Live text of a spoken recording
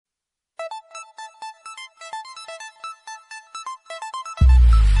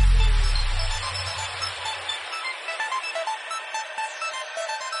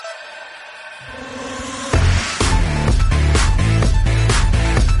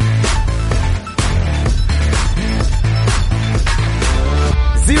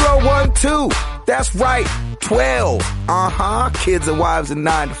2. That's right, 12. Kids and wives and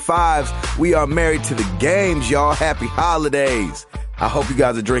 9 to 5s. We are married to the games, y'all. Happy holidays. I hope you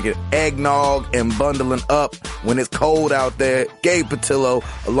guys are drinking eggnog and bundling up when it's cold out there. Gabe Patillo,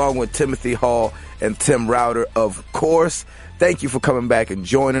 along with Timothy Hall and Tim Router, of course. Thank you for coming back and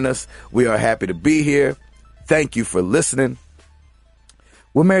joining us. We are happy to be here. Thank you for listening.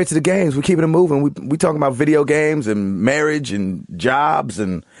 We're married to the games. We're keeping it moving. We talking about video games and marriage and jobs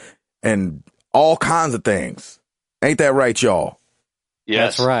and all kinds of things. Ain't that right, y'all?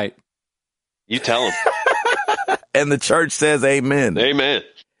 Yes. That's right. You tell them. And the church says amen. Amen.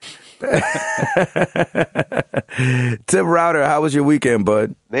 Tim Router, how was your weekend,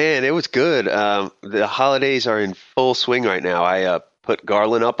 bud? Man, it was good. The holidays are in full swing right now. I put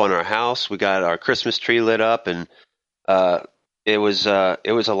garland up on our house. We got our Christmas tree lit up, and it was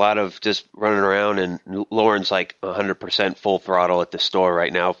a lot of just running around. And Lauren's like 100% full throttle at the store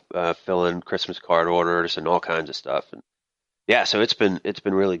right now, filling Christmas card orders and all kinds of stuff. And yeah, so it's been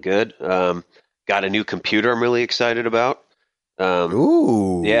really good. Got a new computer I'm really excited about.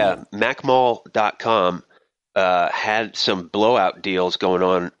 Ooh. Yeah, MacMall.com had some blowout deals going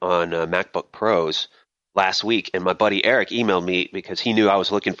on MacBook Pros last week, and my buddy Eric emailed me because he knew I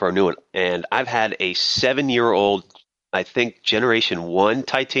was looking for a new one. And I've had a 7-year-old, I think, Generation 1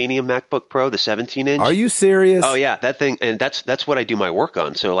 titanium MacBook Pro, the 17-inch. Are you serious? Oh, yeah, that thing, and that's what I do my work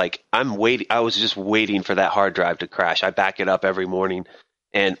on. So, like, I was just waiting for that hard drive to crash. I back it up every morning.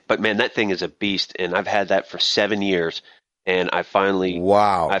 But man, that thing is a beast, and I've had that for 7 years, and I finally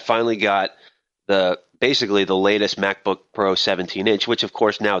got basically the latest MacBook Pro 17-inch, which of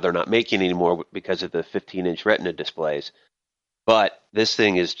course now they're not making anymore because of the 15-inch Retina displays. But this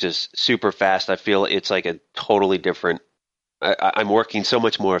thing is just super fast. I feel it's like a totally different. I'm working so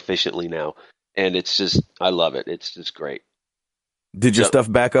much more efficiently now, and I love it. It's just great. Did your stuff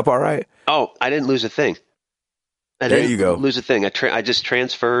back up all right? Oh, I didn't lose a thing. There you go. Lose a thing. I just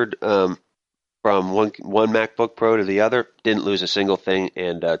transferred from one MacBook Pro to the other. Didn't lose a single thing.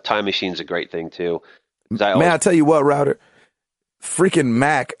 And Time Machine's a great thing too. I tell you what, Router, freaking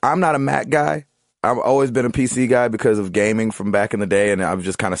Mac. I'm not a Mac guy. I've always been a PC guy because of gaming from back in the day, and I've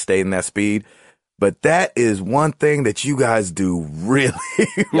just kind of stayed in that speed. But that is one thing that you guys do really,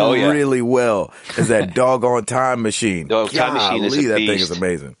 really well, is that doggone Time Machine. No, Time Machine is a beast. That thing is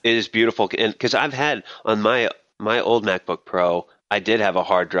amazing. It is beautiful. And because I've had on my old MacBook Pro, I did have a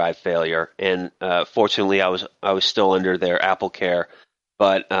hard drive failure, and fortunately, I was still under their Apple Care,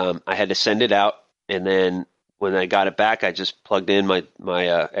 but I had to send it out, and then when I got it back, I just plugged in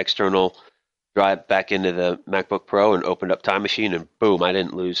my external drive back into the MacBook Pro and opened up Time Machine, and boom, I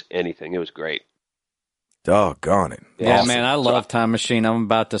didn't lose anything. It was great. Doggone it! Yeah, awesome. Man, I love Time Machine. I'm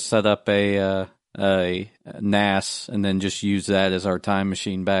about to set up a NAS and then just use that as our Time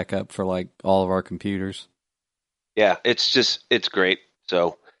Machine backup for like all of our computers. Yeah, it's great.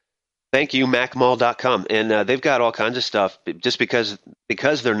 So thank you, MacMall.com. And they've got all kinds of stuff just because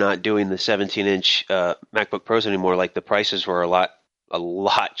they're not doing the 17-inch MacBook Pros anymore. Like the prices were a lot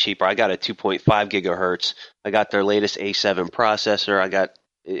cheaper. I got a 2.5 gigahertz. I got their latest A7 processor.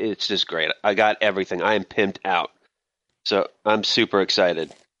 It's just great. I got everything. I am pimped out. So I'm super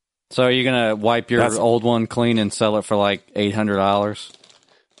excited. So are you going to wipe your old one clean and sell it for like $800?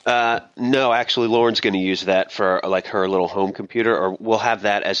 No, actually, Lauren's going to use that for like her little home computer, or we'll have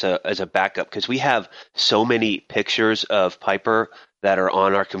that as a backup because we have so many pictures of Piper that are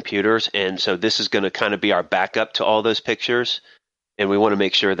on our computers, and so this is going to kind of be our backup to all those pictures, and we want to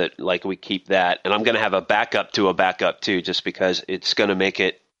make sure that like we keep that. And I'm going to have a backup to a backup too, just because it's going to make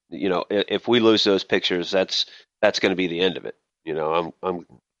it. You know, if we lose those pictures, that's going to be the end of it. You know, I'm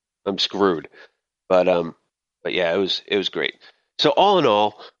screwed. But yeah, it was great. So all in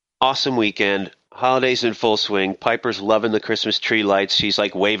all, awesome weekend. Holidays in full swing. Piper's loving the Christmas tree lights. She's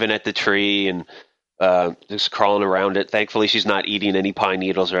like waving at the tree and just crawling around it. Thankfully, she's not eating any pine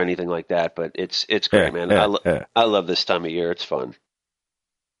needles or anything like that. But it's great, man. I love this time of year. It's fun.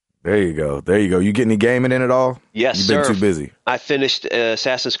 There you go. You get any gaming in at all? Yes, You've sir. been too busy. I finished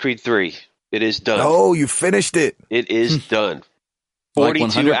Assassin's Creed 3. It is done. Oh, you finished it. It is done. 42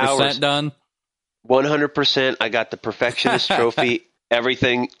 like 100% hours done. 100%. I got the perfectionist trophy.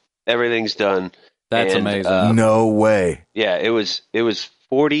 Everything's done. That's amazing. No way. Yeah, it was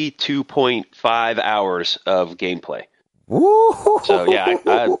 42.5 hours of gameplay. Woo! So yeah,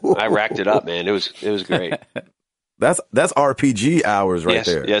 I racked it up, man. It was great. That's RPG hours right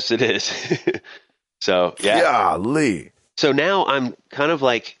there. Yes, it is. So yeah. Golly. So now I'm kind of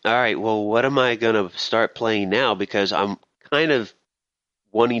like, all right, well, what am I going to start playing now? Because I'm kind of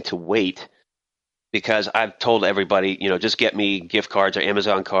wanting to wait because I've told everybody, just get me gift cards or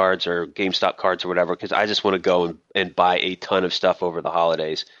Amazon cards or GameStop cards or whatever, because I just want to go and buy a ton of stuff over the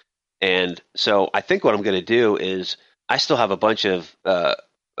holidays. And so I think what I'm going to do is I still have a bunch of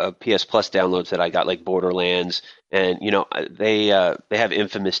PS Plus downloads that I got, like Borderlands, and they have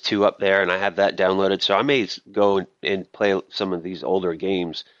Infamous 2 up there, and I have that downloaded. So I may go and play some of these older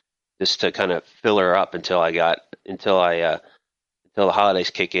games just to kind of fill her up until the holidays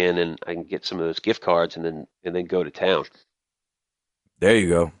kick in and I can get some of those gift cards and then go to town. There you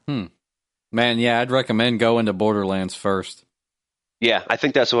go. Man, yeah, I'd recommend going to Borderlands first. Yeah, I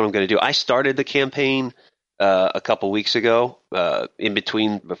think that's what I'm going to do. I started the campaign a couple weeks ago,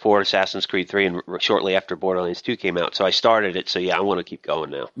 before Assassin's Creed 3 and shortly after Borderlands 2 came out. So I started it. So yeah, I want to keep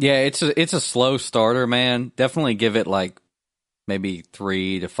going now. Yeah, it's a slow starter, man. Definitely give it like maybe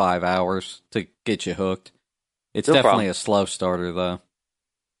 3 to 5 hours to get you hooked. It's No definitely problem. a slow starter though.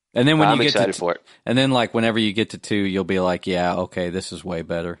 And then when I'm you get excited for it. and then like whenever you get to 2, you'll be like, yeah, okay, this is way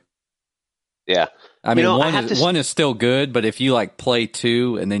better. Yeah. I mean, I have one is still good, but if you like play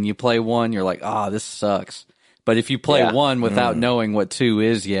 2 and then you play 1, you're like, this sucks. But if you play 1 without knowing what 2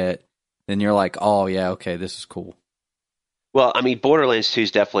 is yet, then you're like, oh yeah, okay, this is cool. Well, I mean, Borderlands 2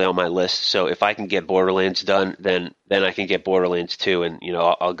 is definitely on my list. So if I can get Borderlands done, then I can get Borderlands 2, and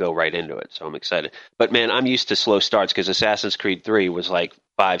I'll go right into it. So I'm excited. But man, I'm used to slow starts because Assassin's Creed 3 was like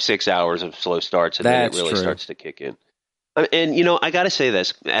 5-6 hours of slow starts, and then it really starts to kick in. And I got to say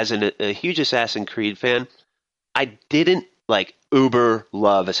this as a huge Assassin's Creed fan, I didn't like uber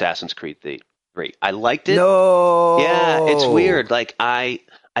love Assassin's Creed 3. I liked it. No. Yeah, it's weird. Like I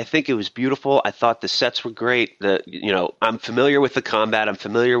think it was beautiful. I thought the sets were great. I'm familiar with the combat. I'm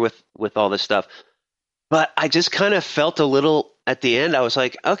familiar with all this stuff. But I just kind of felt a little at the end. I was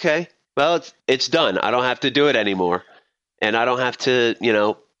like, okay, well, it's done. I don't have to do it anymore. And I don't have to,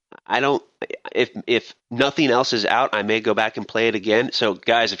 if nothing else is out, I may go back and play it again. So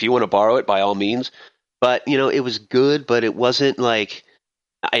guys, if you want to borrow it, by all means. But, it was good, but it wasn't like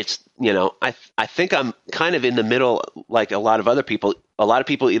it's, I think I'm kind of in the middle, like a lot of other people. A lot of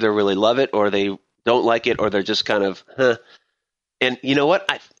people either really love it or they don't like it, or they're just kind of, huh. And you know what?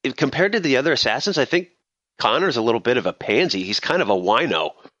 Compared to the other Assassins, I think Connor's a little bit of a pansy. He's kind of a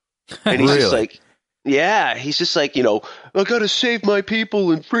wino. And he's just like, yeah, he's just like, I got to save my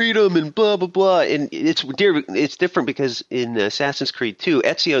people and freedom and blah, blah, blah. And it's different because in Assassin's Creed 2,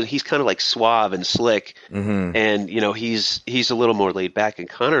 Ezio, he's kind of like suave and slick. Mm-hmm. And, he's a little more laid back. And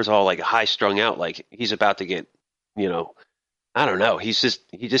Connor's all like high strung out. Like he's about to get, I don't know. He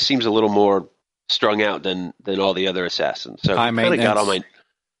just seems a little more strung out than all the other assassins. So he kind of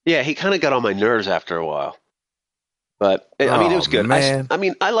got on my nerves after a while. But it was good. Man.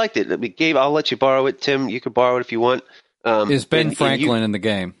 I liked it. Gabe, I'll let you borrow it. Tim, you could borrow it if you want. Is Ben Franklin in the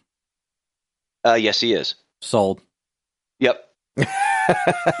game? Yes, he is. Sold. Yep.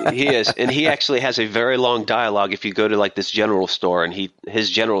 He is, and he actually has a very long dialogue. If you go to like this general store, and his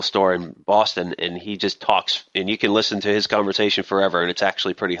general store in Boston, and he just talks, and you can listen to his conversation forever, and it's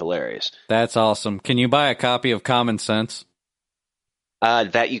actually pretty hilarious. That's awesome. Can you buy a copy of Common Sense?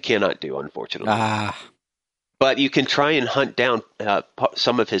 That you cannot do, unfortunately. But you can try and hunt down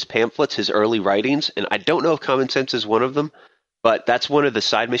some of his pamphlets, his early writings, and I don't know if Common Sense is one of them. But that's one of the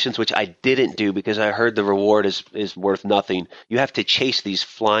side missions, which I didn't do because I heard the reward is worth nothing. You have to chase these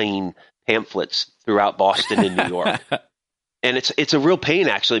flying pamphlets throughout Boston and New York. And it's a real pain,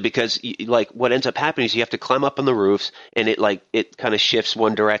 actually, because what ends up happening is you have to climb up on the roofs, and it kind of shifts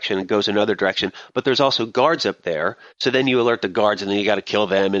one direction and goes another direction. But there's also guards up there, so then you alert the guards, and then you got to kill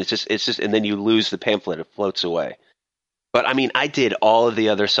them, and it's just, and then you lose the pamphlet; it floats away. But I did all of the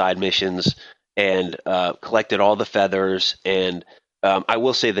other side missions and collected all the feathers, and I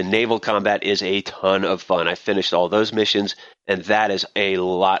will say the naval combat is a ton of fun. I finished all those missions, and that is a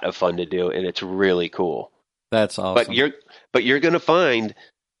lot of fun to do, and it's really cool. That's awesome. But you're going to find,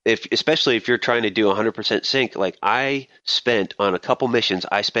 especially if you're trying to do 100% sync, like I spent on a couple missions,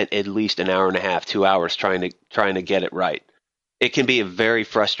 I spent at least an hour and a half, 2 hours trying to get it right. It can be a very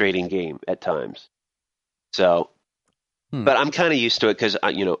frustrating game at times. So, but I'm kind of used to it because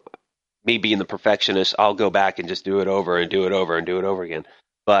me being the perfectionist, I'll go back and just do it over and do it over and do it over again.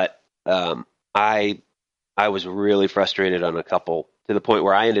 But I was really frustrated on a couple, to the point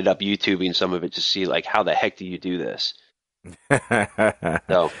where I ended up YouTubing some of it to see like, how the heck do you do this?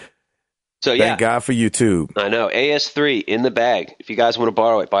 So yeah. Thank God for YouTube. I know. AS3 in the bag. If you guys want to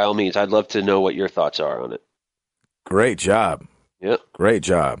borrow it, by all means, I'd love to know what your thoughts are on it. Great job. Yep. Great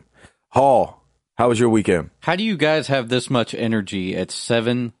job. Hall, how was your weekend? How do you guys have this much energy at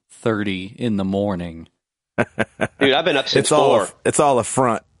 7:30 in the morning? Dude, I've been up since 4. It's all a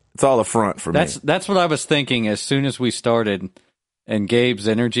front. It's all a front for me. That's what I was thinking as soon as we started. And Gabe's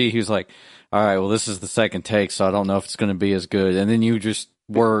energy, he was like, all right, well, this is the second take, so I don't know if it's going to be as good. And then you just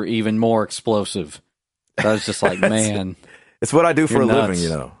were even more explosive. So I was just like, man. It's what I do for a nuts. living, you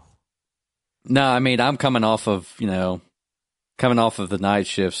know. No, I mean, I'm coming off of the night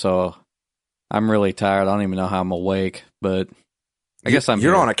shift, so I'm really tired. I don't even know how I'm awake, but I guess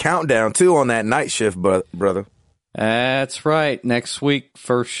You're on a countdown, too, on that night shift, brother. That's right. Next week,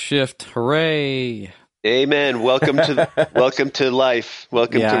 first shift. Hooray. Amen. Welcome to life.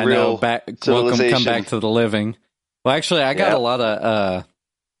 Welcome to real civilization. Come back to the living. Well, actually, I got a lot of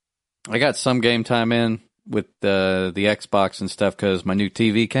I got some game time in with the Xbox and stuff because my new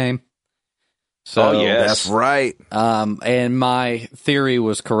TV came. So that's right. And my theory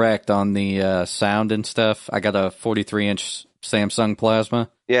was correct on the sound and stuff. I got a 43-inch Samsung Plasma.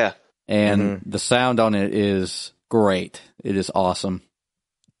 Yeah. And the sound on it is great. It is awesome.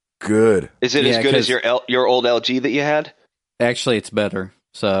 Good. Is it as good as your old LG that you had? Actually, it's better.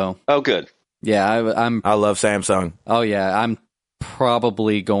 So. Oh, good. Yeah, I love Samsung. Oh yeah, I'm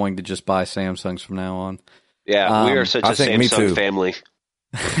probably going to just buy Samsungs from now on. Yeah, we are such a Samsung family.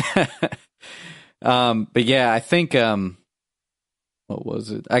 But yeah, I think what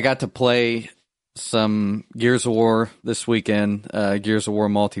was it? I got to play some Gears of War this weekend. Gears of War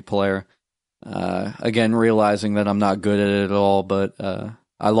multiplayer. Again, realizing that I'm not good at it at all, but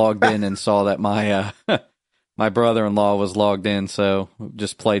I logged in and saw that my my brother-in-law was logged in, so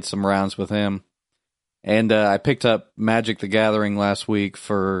just played some rounds with him. And I picked up Magic the Gathering last week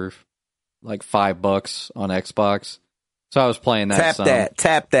for like $5 on Xbox. So I was playing that.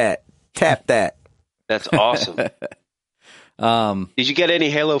 Tap that. That's awesome. Did you get any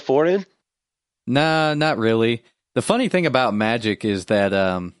Halo 4 in? Nah, not really. The funny thing about Magic is that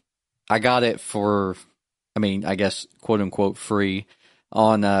I got it for, I guess, quote-unquote free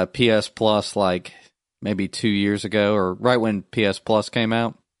on PS Plus like maybe 2 years ago, or right when PS Plus came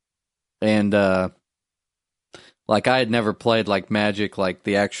out. And like I had never played like Magic, like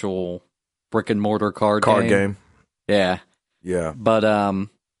the actual brick and mortar card game. Yeah. But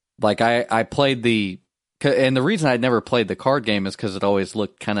like I played and the reason I'd never played the card game is because it always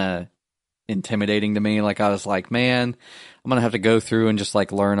looked kind of intimidating to me. Like I was like, man, I'm gonna have to go through and just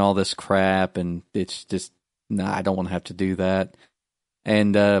like learn all this crap, and it's just I don't want to have to do that.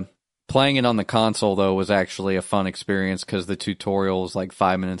 And playing it on the console though was actually a fun experience because the tutorial is like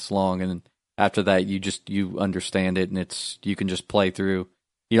 5 minutes long, and after that you understand it, and you can just play through.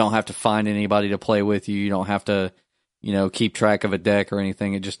 You don't have to find anybody to play with you. You don't have to keep track of a deck or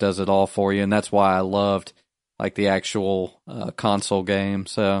anything. It just does it all for you, and that's why I loved like the actual console game.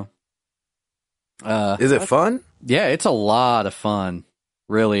 So, is it fun? Yeah, it's a lot of fun.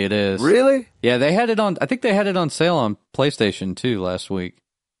 Really, it is. Really? Yeah, they had it on. I think they had it on sale on PlayStation too last week.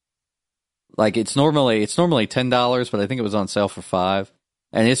 Like it's normally $10, but I think it was on sale for $5,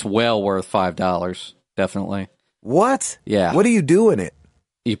 and it's well worth $5. Definitely. What? Yeah. What do you do in it?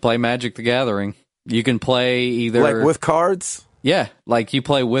 You play Magic the Gathering. You can play either like with cards. Yeah, like you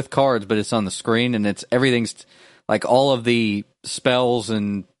play with cards, but it's on the screen, and everything's like all of the spells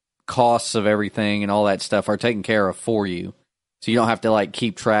and costs of everything and all that stuff are taken care of for you. So you don't have to like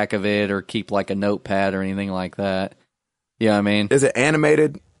keep track of it or keep like a notepad or anything like that. You know what I mean? Is it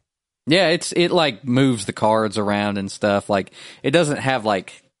animated? Yeah, it like moves the cards around and stuff. Like it doesn't have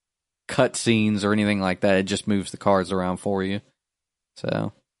like cut scenes or anything like that. It just moves the cards around for you.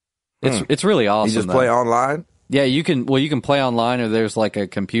 So it's really awesome. You just play online? Yeah, you can play online, or there's like a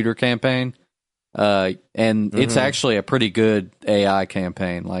computer campaign. And it's actually a pretty good AI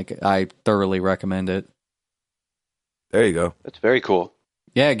campaign. Like I thoroughly recommend it. There you go. That's very cool.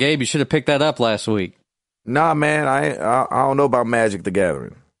 Yeah, Gabe, you should have picked that up last week. Nah, man, I don't know about Magic the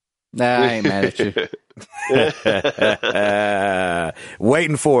Gathering. Nah, I ain't mad at you.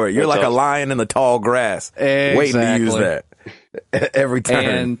 Waiting for it. You're like a lion in the tall grass. Exactly. Waiting to use that every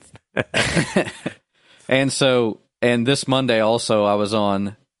time. And this Monday also I was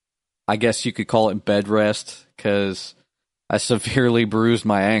on, I guess you could call it bed rest, because I severely bruised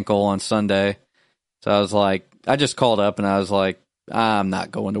my ankle on Sunday. So I was like, I just called up and I was like, I'm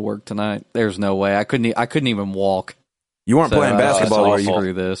not going to work tonight. There's no way. I couldn't even walk. You weren't playing basketball, were you?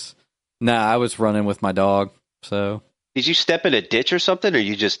 Screw this. Nah, I was running with my dog. So did you step in a ditch or something, or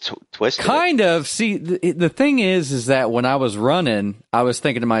you just twisted? Kind of. See, the thing is that when I was running, I was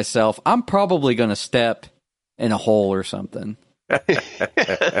thinking to myself, I'm probably going to step in a hole or something.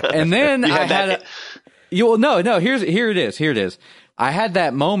 And then I had here it is. I had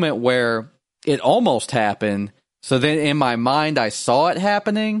that moment where it almost happened. So then in my mind, I saw it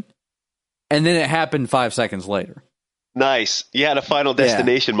happening, and then it happened 5 seconds later. Nice. You had a Final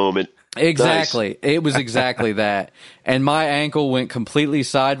Destination moment. Exactly. Nice. It was exactly that. And my ankle went completely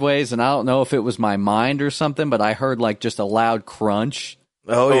sideways, and I don't know if it was my mind or something, but I heard like just a loud crunch.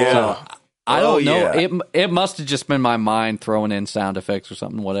 Oh, yeah. So, I don't know. Yeah. It must have just been my mind throwing in sound effects or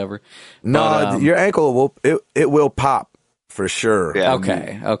something, whatever. No, But, your ankle will pop for sure. Yeah.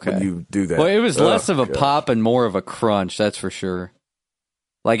 Okay. When you do that. Well, it was less of a God. pop and more of a crunch, that's for sure.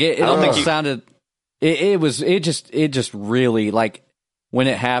 Like it I don't almost think sounded. It just really like when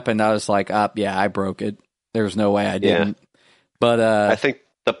it happened. I was like, yeah, I broke it. There's no way I didn't. But I think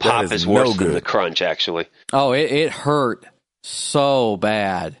the pop is is worse no than the good. crunch, actually. oh, it hurt so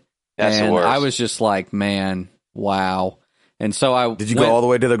bad. That's the and worst. I was just like, man, wow. And so I Did you go all the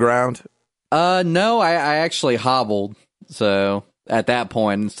way to the ground? No, I actually hobbled. So at that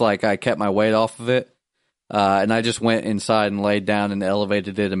point, it's like I kept my weight off of it. And I just went inside and laid down and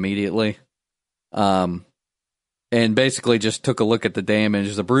elevated it immediately. And basically just took a look at the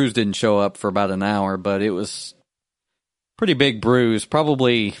damage. The bruise didn't show up for about an hour, but it was pretty big bruise,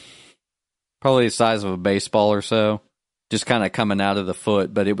 probably the size of a baseball or so, just kind of coming out of the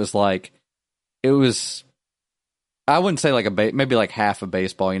foot. But it was I wouldn't say like maybe like half a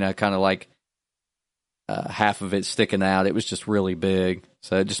baseball, kind of like half of it sticking out. It was just really big,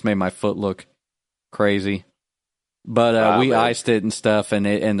 so it just made my foot look crazy. But Wow, we man. iced it and stuff, and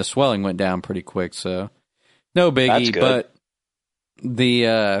the swelling went down pretty quick. So no biggie. That's good. But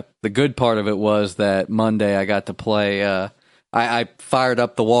the good part of it was that Monday I got to play. I fired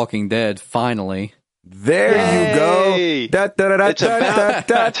up The Walking Dead finally. There you Yay! go. It's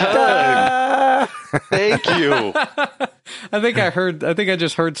about time. Thank you. I think I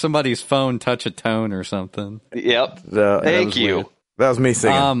just heard somebody's phone touch a tone or something. Yep. That Thank was you. weird. That was me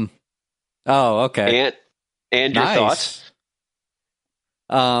singing. Oh, okay. And your Nice.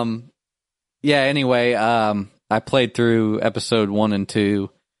 thoughts? Yeah, anyway, I played through episode 1 and 2,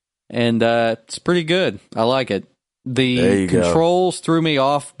 and it's pretty good. I like it. There The you go. controls threw me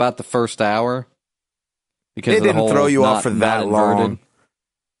off about the first hour. Because It of the didn't whole throw you not- off for not that inverted. long.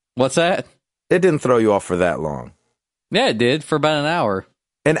 What's that? It didn't throw you off for that long. Yeah, it did, for about an hour.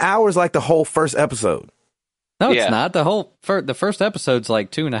 An hour's like the whole first episode. No, Yeah. it's not. The first episode's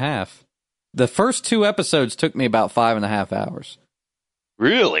like 2.5. The first 2 episodes took me about 5.5 hours.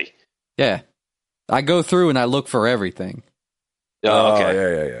 Really? Yeah. I go through and I look for everything. Oh, okay.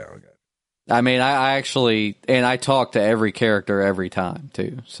 Yeah. Okay. I mean, I actually, and I talk to every character every time,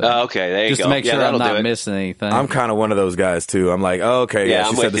 too. So Oh, okay, there you just go. to make Yeah, sure I'm that'll do not it. missing anything. I'm kind of one of those guys too. I'm like, oh, okay, Yeah, she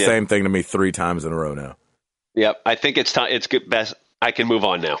I'm said with the you. same thing to me 3 times in a row now. Yep. I think it's time. It's good. Best. I can move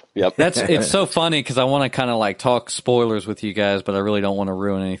on now. Yep. It's so funny because I want to kind of like talk spoilers with you guys, but I really don't want to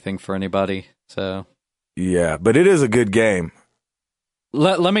ruin anything for anybody. So Yeah, but it is a good game.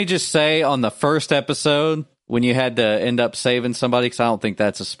 let me just say on the first episode when you had to end up saving somebody, because I don't think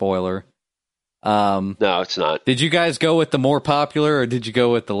that's a spoiler. No, it's not. Did you guys go with the more popular or did you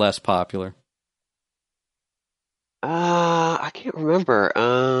go with the less popular? I can't remember.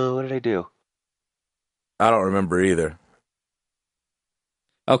 What did I do? I don't remember either.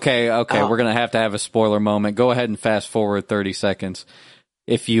 Okay, Oh. we're going to have a spoiler moment. Go ahead and fast forward 30 seconds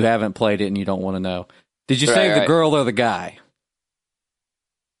if you haven't played it and you don't want to know. Did you Right, save the right. girl or the guy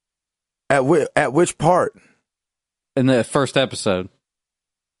At which part? in the first episode?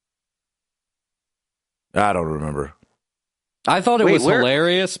 I don't remember. I thought it Wait, was where-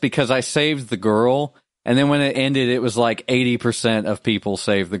 hilarious because I saved the girl, and then when it ended, it was like 80% of people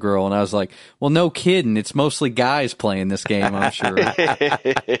saved the girl, and I was like, well, no kidding. It's mostly guys playing this game, I'm sure.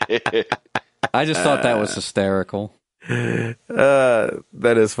 I just thought that was hysterical.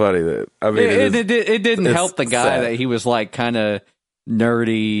 That is funny. I mean, It didn't it's help the guy sad. that he was like kind of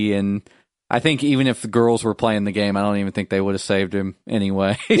nerdy, and I think even if the girls were playing the game, I don't even think they would have saved him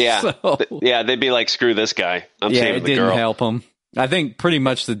anyway. Yeah. So, Yeah, they'd be like, screw this guy. I'm yeah, saving it the didn't girl. help him. I think pretty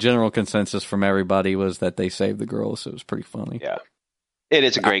much the general consensus from everybody was that they saved the girl, so it was pretty funny. Yeah. It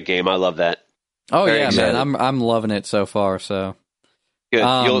is a great game. I love that. Oh Very yeah, excited. man, I'm loving it so far. So Good.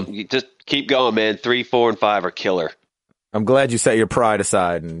 Um, You just keep going, man. 3, 4, and 5 are killer. I'm glad you set your pride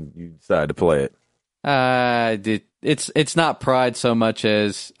aside and you decided to play it. it's not pride so much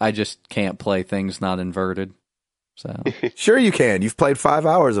as I just can't play things not inverted. So Sure you can. You've played 5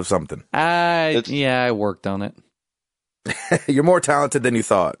 hours of something. I worked on it. You're more talented than you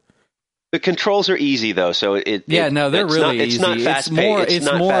thought. The controls are easy though, so They're it's really not, easy. It's not fast It's more paced. It's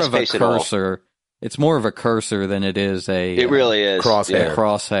not more fast of a paced at all. cursor. It's more of a cursor than it is a It really is. Crosshair. Yeah,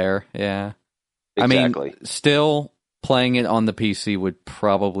 crosshair. Yeah. exactly. I mean, still playing it on the PC would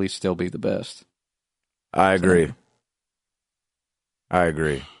probably still be the best. I agree. I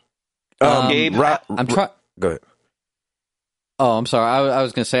agree. Gabe, Go ahead. Oh, I'm sorry. I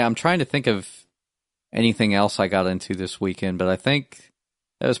was going to say, I'm trying to think of anything else I got into this weekend, but I think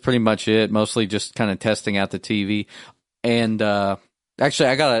that was pretty much it. Mostly just kind of testing out the TV. And actually,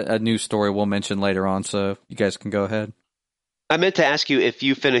 I got a news story we'll mention later on, so you guys can go ahead. I meant to ask you if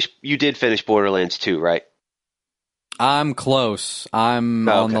you did finish Borderlands 2, right? I'm close. I'm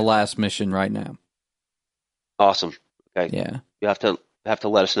on the last mission right now. Awesome. Okay. Yeah. You have to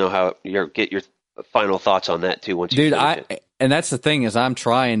let us know how get your final thoughts on that too once you finish it. And that's the thing is I'm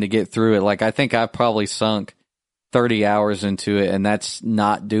trying to get through it. Like I think I've probably sunk 30 hours into it, and that's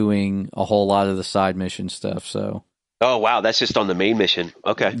not doing a whole lot of the side mission stuff. So. Oh wow, that's just on the main mission.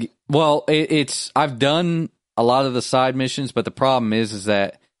 Okay. Well, I've done a lot of the side missions, but the problem is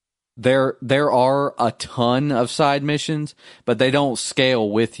that there are a ton of side missions, but they don't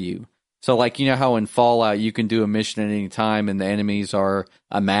scale with you. So like, you know how in Fallout you can do a mission at any time and the enemies are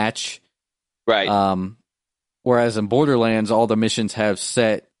a match? Right. Whereas in Borderlands, all the missions have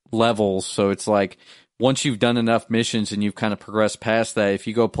set levels. So it's like once you've done enough missions and you've kind of progressed past that, if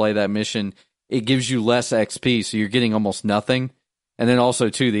you go play that mission, it gives you less XP. So you're getting almost nothing. And then also,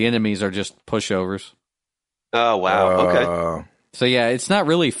 too, the enemies are just pushovers. Oh, wow. Okay. So, yeah, it's not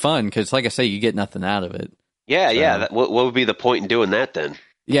really fun because, like I say, you get nothing out of it. Yeah, so, yeah. What would be the point in doing that then?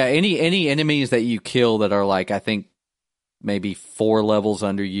 Yeah, any enemies that you kill that are like, I think, maybe 4 levels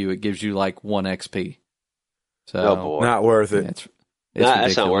under you, it gives you like 1 XP. So, oh, boy. Not worth it. Yeah,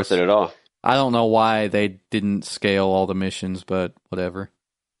 it's that's not worth it at all. I don't know why they didn't scale all the missions, but whatever.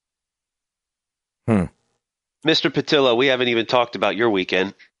 Mr. Patillo, we haven't even talked about your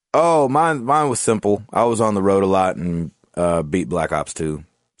weekend. Oh, mine was simple. I was on the road a lot and beat Black Ops 2.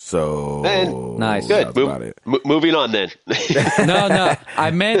 So nice. Good. Moving on then. No.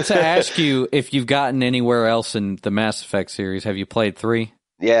 I meant to ask you if you've gotten anywhere else in the Mass Effect series. Have you played 3?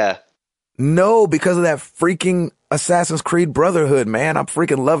 Yeah. No, because of that freaking Assassin's Creed Brotherhood, man. I'm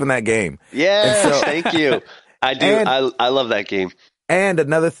freaking loving that game. Yeah, thank you. I do. I love that game. And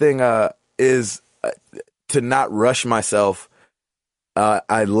another thing is to not rush myself.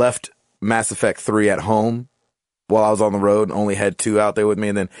 I left Mass Effect 3 at home while I was on the road and only had 2 out there with me,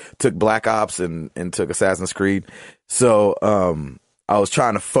 and then took Black Ops and took Assassin's Creed. So I was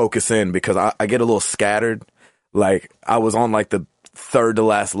trying to focus in because I get a little scattered. Like I was on like the 3rd to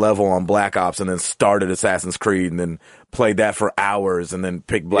last level on Black Ops and then started Assassin's Creed and then played that for hours and then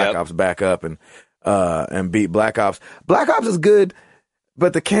picked Black Ops back up and beat Black Ops. Black Ops is good,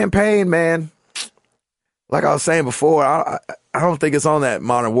 but the campaign, man, like I was saying before, I don't think it's on that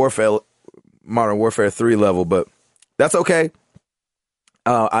Modern Warfare 3 level, but that's okay.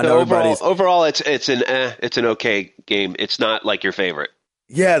 I know overall it's an okay game. It's not like your favorite.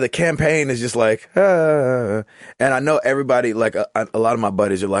 Yeah, the campaign is just like, and I know everybody, like a lot of my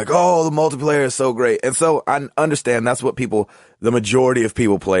buddies are like, oh, the multiplayer is so great. And so I understand that's what the majority of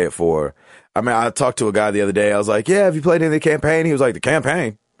people play it for. I mean, I talked to a guy the other day. I was like, yeah, have you played any of the campaign? He was like, the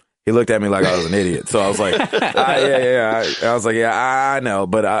campaign? He looked at me like I was an idiot. So I was like, yeah. I was like, yeah, I know.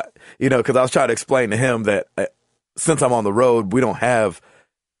 But because I was trying to explain to him that since I'm on the road, we don't have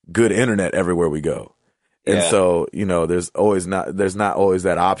good internet everywhere we go. And so, there's not always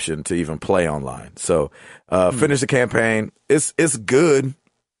that option to even play online. So, finish the campaign. It's good.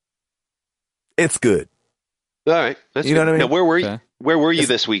 It's good. All right. That's you know what I mean? Now, where were you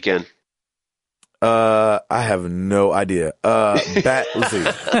this weekend? I have no idea. Let's see.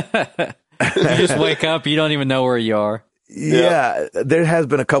 You just wake up, you don't even know where you are. Yeah, there has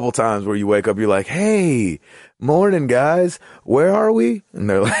been a couple times where you wake up, you're like, hey, morning, guys. Where are we? And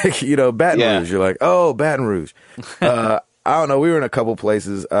they're like, Baton Rouge. You're like, oh, Baton Rouge. I don't know. We were in a couple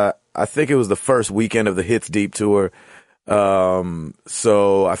places. I think it was the first weekend of the Hits Deep tour.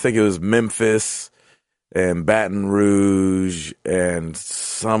 So I think it was Memphis and Baton Rouge and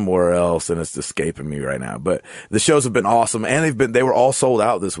somewhere else, and it's escaping me right now. But the shows have been awesome, and they were all sold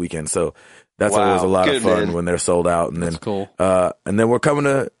out this weekend. So that's always a lot of fun when they're sold out. And that's cool. And then we're coming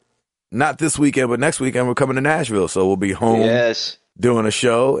to, not this weekend, but next weekend, we're coming to Nashville. So we'll be home doing a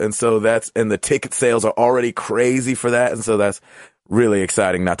show. And so and the ticket sales are already crazy for that. And so that's really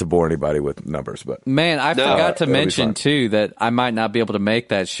exciting, not to bore anybody with numbers. But man, I forgot to mention too that I might not be able to make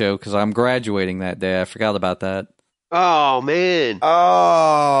that show because I'm graduating that day. I forgot about that. Oh man!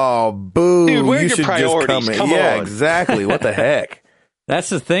 Oh boo! Dude, where are you your should priorities? Just come in. Come yeah, on. Exactly. What the heck? That's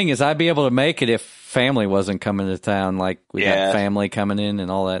the thing is I'd be able to make it if family wasn't coming to town. Like we got family coming in and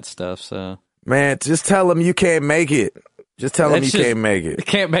all that stuff. So man, just tell them you can't make it. Just tell them you can't make it. You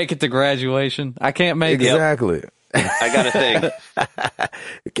can't make it to graduation. I can't make it. Exactly. I got a thing.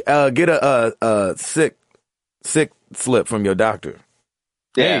 Get a sick slip from your doctor.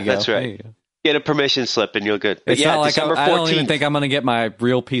 Yeah, that's right. Get a permission slip and you're good. But It's yeah, not like December 14th. I don't even think I'm going to get my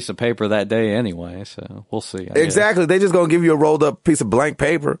real piece of paper that day anyway, so we'll see. Exactly. They just going to give you a rolled up piece of blank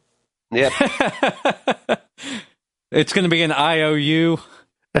paper. Yep. It's going to be an IOU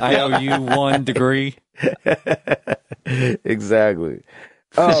 1 degree. Exactly.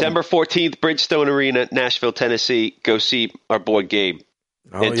 December 14th, Bridgestone Arena, Nashville, Tennessee. Go see our boy Gabe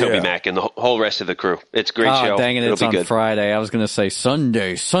and Toby Mack and the whole rest of the crew. It's a great show. Dang it, It'll it's be on good. Friday. I was going to say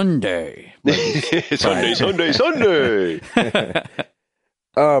Sunday. Sunday.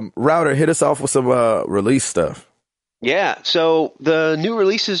 Router, hit us off with some release stuff. Yeah, so the new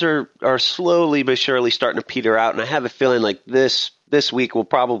releases are slowly but surely starting to peter out, and I have a feeling like this week will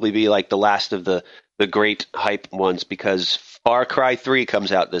probably be like the last of the great hype ones because Far Cry 3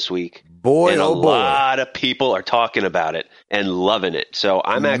 comes out this week. Boy, and oh a boy. lot of people are talking about it and loving it. So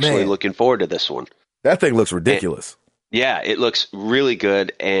I'm actually looking forward to this one. That thing looks ridiculous. Yeah, it looks really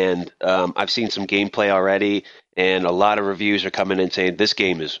good, and I've seen some gameplay already, and a lot of reviews are coming in saying this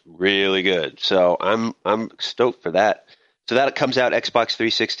game is really good. So I'm stoked for that. So that comes out Xbox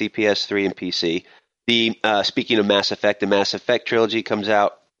 360, PS3, and PC. The speaking of Mass Effect, the Mass Effect trilogy comes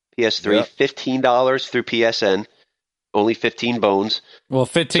out PS3, $15 through PSN, only 15 bones. Well,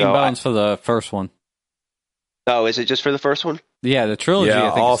 15 bones for the first one. Oh, is it just for the first one? Yeah, the trilogy. Yeah,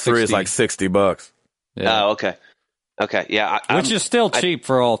 I think all is 3 is like $60. Yeah. Oh, okay. Okay, yeah. Which is still cheap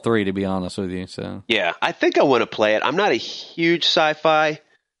for all 3, to be honest with you. So yeah, I think I want to play it. I'm not a huge sci-fi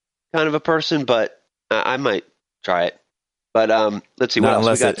kind of a person, but I might try it. But let's see what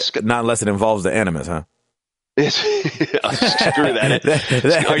else we got. Not unless it involves the Animus, huh? Screw that.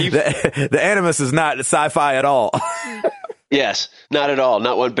 The Animus is not sci-fi at all. Yes, not at all,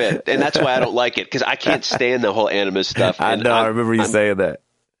 not one bit, and that's why I don't like it because I can't stand the whole Animus stuff. I know. I remember you saying that.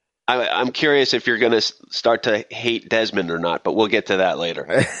 I'm curious if you're going to start to hate Desmond or not, but we'll get to that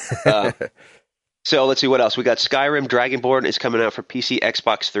later. So let's see what else. We got Skyrim Dragonborn is coming out for PC,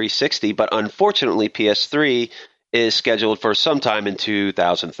 Xbox 360, but unfortunately PS3 is scheduled for sometime in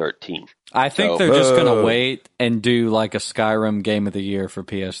 2013. I think they're just going to wait and do like a Skyrim Game of the Year for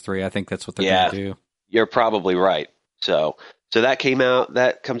PS3. I think that's what they're going to do. You're probably right. So that came out.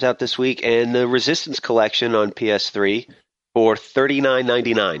 That comes out this week, and the Resistance Collection on PS3 for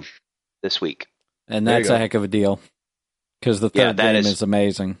 $39.99 this week. And that's a heck of a deal because the third game is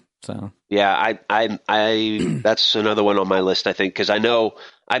amazing. So yeah, I that's another one on my list. I think because I know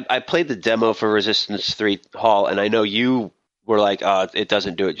I played the demo for Resistance 3 Hall, and I know you were like, it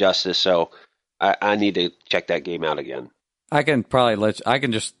doesn't do it justice. So I need to check that game out again. I can probably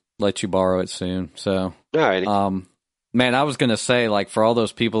just let you borrow it soon. So all right. Man, I was going to say, like, for all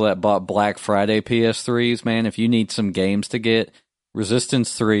those people that bought Black Friday PS3s, man, if you need some games to get,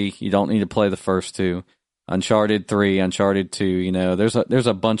 Resistance 3, you don't need to play the first 2. Uncharted 3, Uncharted 2, you know, there's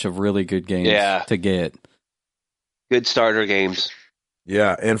a bunch of really good games to get. Good starter games.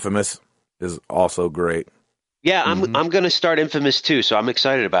 Yeah, Infamous is also great. Yeah, I'm going to start Infamous too, so I'm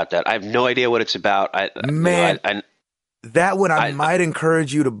excited about that. I have no idea what it's about. That one I might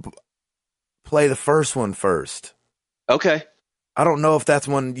encourage you to play the first one first. Okay. I don't know if that's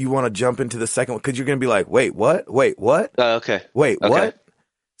one you want to jump into the second one because you're going to be like, wait, what? Wait, what? Okay. Wait, what?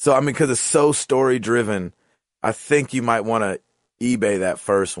 So, I mean, because it's so story driven, I think you might want to eBay that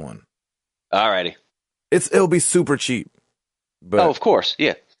first one. All righty. It'll be super cheap. But of course.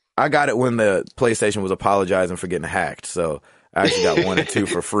 Yeah. I got it when the PlayStation was apologizing for getting hacked. So I actually got 1 and 2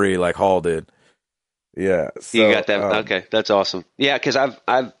 for free like Hall did. Yeah. So, you got that. Okay. That's awesome. Yeah. Cause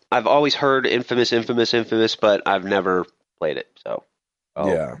I've always heard Infamous, but I've never played it. So,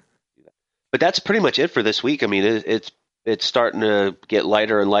 yeah. But that's pretty much it for this week. I mean, it's starting to get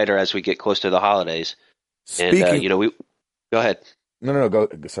lighter and lighter as we get close to the holidays. And, we go ahead. No, go.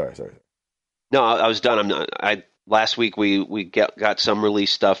 Sorry. No, I was done. Last week we got some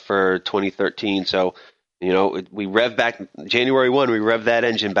release stuff for 2013. So, we rev back January 1, we rev that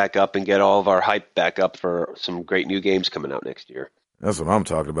engine back up and get all of our hype back up for some great new games coming out next year. That's what I'm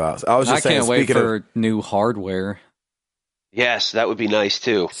talking about. I was just saying, can't wait for new hardware. Yes, that would be nice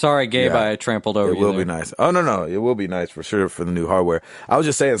too. Sorry, Gabe, I trampled over you. It will be nice. Oh, no. It will be nice for sure for the new hardware. I was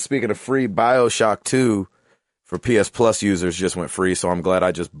just saying, speaking of free, BioShock 2 for PS Plus users just went free, so I'm glad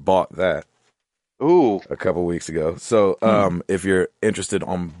I just bought that. Ooh. A couple weeks ago. So if you're interested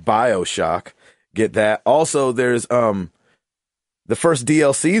on BioShock, get that. Also, there's the first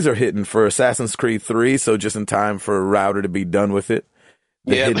DLCs are hitting for Assassin's Creed 3, so just in time for Router to be done with it.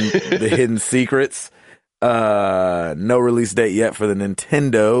 The hidden secrets. No release date yet for the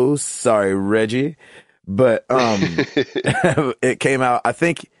Nintendo. Sorry, Reggie. But it came out, I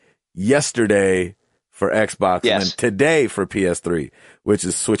think, yesterday for Xbox, Yes. and then today for PS3, which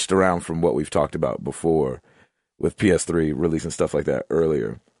is switched around from what we've talked about before with PS3 releasing stuff like that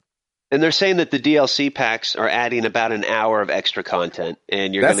earlier. And they're saying that the DLC packs are adding about an hour of extra content,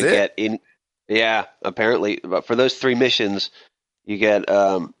 and you're going to get in. Yeah, apparently, but for those 3 missions, you get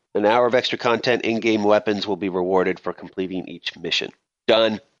an hour of extra content. In-game weapons will be rewarded for completing each mission.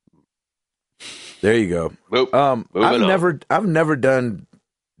 Done. There you go. I've never done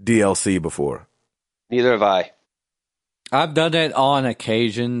DLC before. Neither have I. I've done it on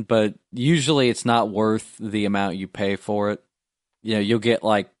occasion, but usually it's not worth the amount you pay for it. You know, you'll get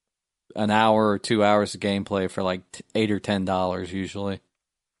like an hour or 2 hours of gameplay for like $8 or $10 usually.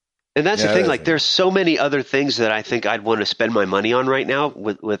 And that's the thing. Like, there's so many other things that I think I'd want to spend my money on right now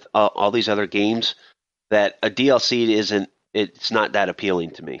with all these other games that a DLC isn't. It's not that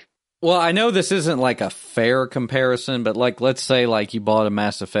appealing to me. Well, I know this isn't like a fair comparison, but like, let's say like you bought a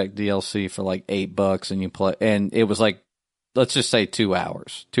Mass Effect DLC for like $8 and you play, and it was like, let's just say 2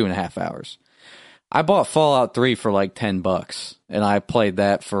 hours, 2.5 hours. I bought Fallout 3 for like $10 and I played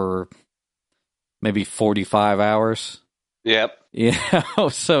that for maybe 45 hours. Yep. Yeah.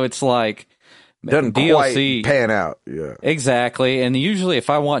 So it's like, doesn't DLC quite pan out. Yeah. Exactly. And usually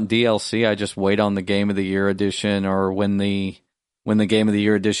if I want DLC, I just wait on the Game of the Year edition, or when the Game of the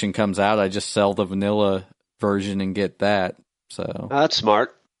Year edition comes out, I just sell the vanilla version and get that. So that's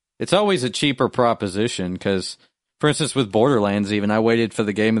smart. It's always a cheaper proposition because, for instance, with Borderlands, even I waited for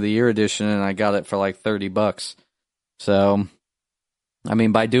the Game of the Year edition and I got it for like $30. So, I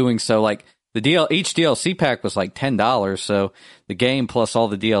mean, by doing so, like each DLC pack was like $10, so the game plus all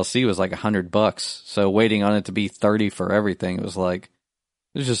the DLC was like $100. So waiting on it to be $30 for everything, it was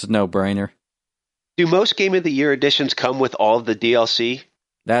just a no-brainer. Do most Game of the Year editions come with all of the DLC?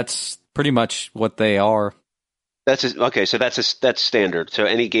 That's pretty much what they are. Okay, so that's standard. So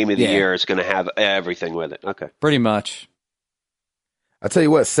any Game of the Year is going to have everything with it. Okay. Pretty much. I tell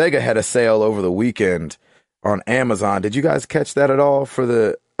you what, Sega had a sale over the weekend on Amazon. Did you guys catch that at all? For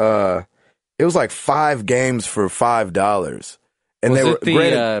the it was like 5 games for $5. And was they were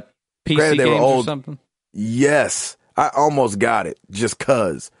it the PC they were games old or something? Yes. I almost got it just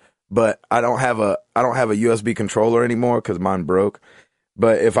cuz. But I don't have a USB controller anymore because mine broke.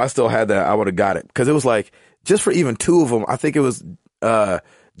 But if I still had that, I would have got it. Because it was like, just for even 2 of them, I think it was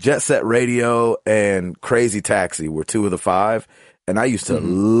Jet Set Radio and Crazy Taxi were 2 of the 5. And I used to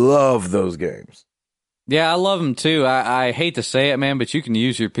love those games. Yeah, I love them too. I hate to say it, man, but you can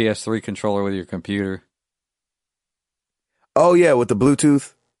use your PS3 controller with your computer. Oh, yeah, with the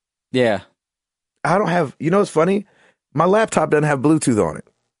Bluetooth? Yeah. I don't have, you know what's funny? My laptop doesn't have Bluetooth on it.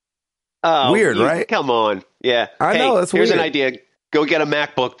 Oh, weird, right? Come on. Yeah. I know, that's here's weird. An idea. Go get a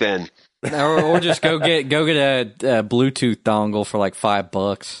MacBook then. or just go get a Bluetooth dongle for like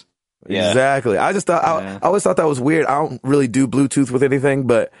 $5. Yeah. Exactly. I just thought, I always thought that was weird. I don't really do Bluetooth with anything,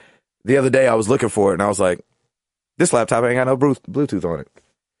 but the other day I was looking for it and I was like, this laptop ain't got no Bluetooth on it.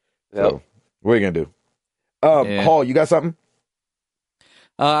 Yep. So, what are you going to do? Hall, you got something?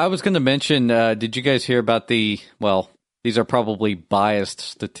 I was going to mention, did you guys hear about these are probably biased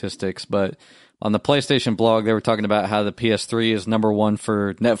statistics, but on the PlayStation blog, they were talking about how the PS3 is #1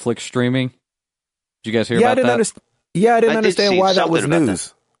 for Netflix streaming. Did you guys hear about that? I didn't understand why that was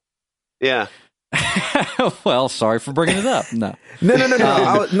news. Yeah. Well, sorry for bringing it up. No.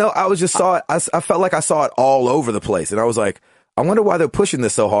 I was just saw it. I felt like I saw it all over the place. And I was like, I wonder why they're pushing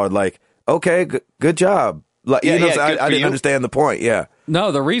this so hard. Like, okay, good job. Like, I didn't understand the point. Yeah.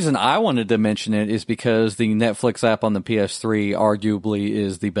 No, the reason I wanted to mention it is because the Netflix app on the PS3 arguably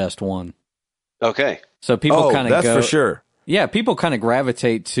is the best one. Okay. So people kind of that's for sure. Yeah, people kind of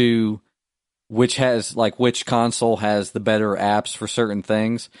gravitate to which console has the better apps for certain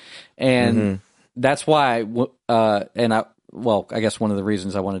things. And that's why, I guess one of the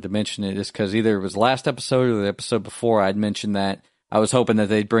reasons I wanted to mention it is because either it was last episode or the episode before I'd mentioned that I was hoping that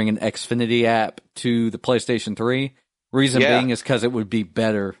they'd bring an Xfinity app to the PlayStation 3. Reason being is because it would be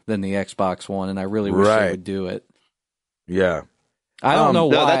better than the Xbox One, and I really wish they would do it. Yeah. I don't know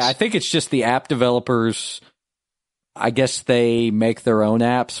why. I think it's just the app developers, I guess they make their own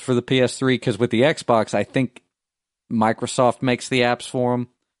apps for the PS3, because with the Xbox, I think Microsoft makes the apps for them,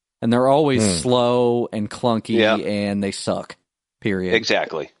 and they're always slow and clunky, and they suck, period.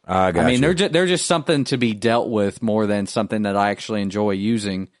 Exactly. I mean, they're just something to be dealt with more than something that I actually enjoy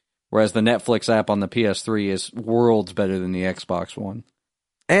using, whereas the Netflix app on the PS3 is worlds better than the Xbox One.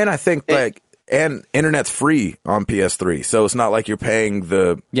 And I think, and internet's free on PS3, so it's not like you're paying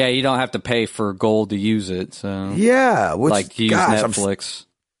the... Yeah, you don't have to pay for gold to use it, so... Yeah, like to use Netflix.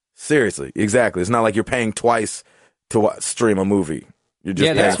 Seriously, exactly. It's not like you're paying twice to stream a movie. You're just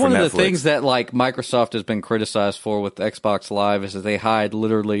Yeah, paying that's for one Netflix. of the things that like Microsoft has been criticized for with Xbox Live is that they hide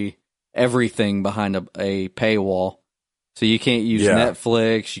literally everything behind a paywall. So you can't use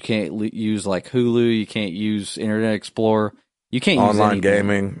Netflix, you can't use like Hulu, you can't use Internet Explorer, you can't use online anything.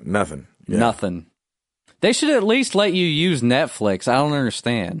 gaming, nothing. Yeah. Nothing. They should at least let you use Netflix. I don't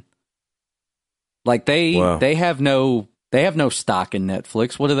understand. Like they have no stock in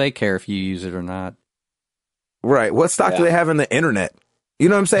Netflix. What do they care if you use it or not? Right. What stock do they have in the internet? You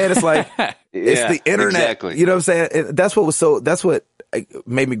know what I'm saying? It's like it's the internet. Exactly. You know what I'm saying? That's what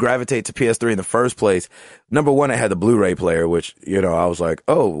made me gravitate to PS3 in the first place. Number one, it had the Blu-ray player, which, you know, I was like,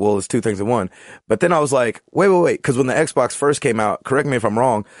 oh, well, it's two things in one. But then I was like, wait. Because when the Xbox first came out, correct me if I'm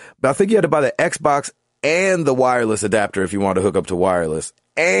wrong, but I think you had to buy the Xbox and the wireless adapter if you wanted to hook up to wireless.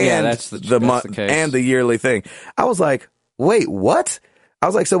 And that's the case. And the yearly thing. I was like, wait, what? I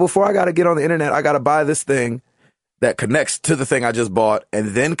was like, so before I got to get on the internet, I got to buy this thing that connects to the thing I just bought and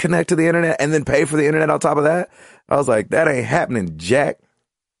then connect to the internet and then pay for the internet on top of that. I was like, that ain't happening, Jack.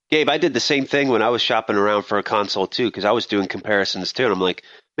 Gabe, I did the same thing when I was shopping around for a console too, because I was doing comparisons too, and I'm like,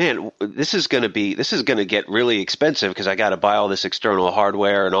 man, this is going to get really expensive because I got to buy all this external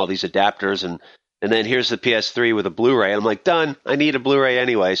hardware and all these adapters, and then here's the PS3 with a Blu-ray. And I'm like, done. I need a Blu-ray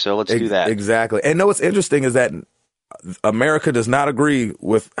anyway, so let's do that. Exactly. And know what's interesting is that America does not agree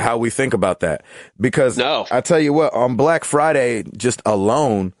with how we think about that. Because I tell you what, on Black Friday, just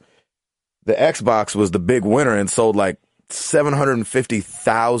alone, the Xbox was the big winner and sold like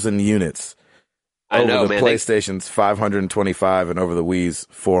 750,000 units. Over the PlayStation's 525 and over the Wii's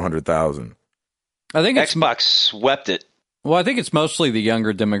 400,000. I think Xbox swept it. Well, I think it's mostly the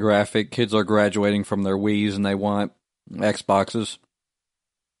younger demographic. Kids are graduating from their Wii's and they want Xboxes.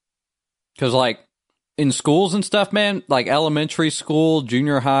 Because, like, in schools and stuff, man, like elementary school,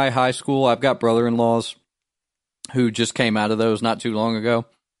 junior high, high school, I've got brother-in-laws who just came out of those not too long ago.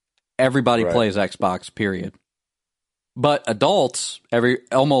 Everybody plays Xbox, period. But adults,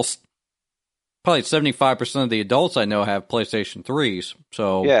 almost probably 75% of the adults I know have PlayStation 3s.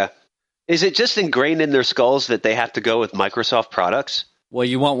 So yeah. Is it just ingrained in their skulls that they have to go with Microsoft products? Well,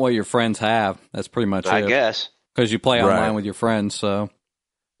 you want what your friends have. That's pretty much it. I guess. Because you play online with your friends, so.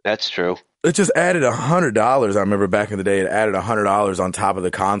 That's true. It just added $100. I remember back in the day, it added $100 on top of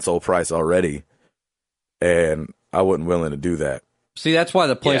the console price already. And I wasn't willing to do that. See, that's why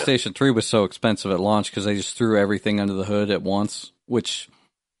the PlayStation 3 was so expensive at launch, because they just threw everything under the hood at once, which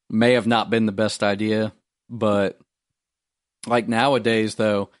may have not been the best idea. But, like, nowadays,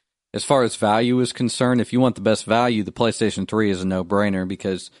 though, as far as value is concerned, if you want the best value, the PlayStation 3 is a no-brainer,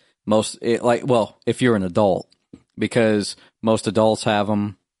 because if you're an adult, because most adults have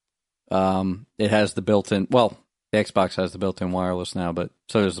them. It has the built-in, the Xbox has the built-in wireless now, but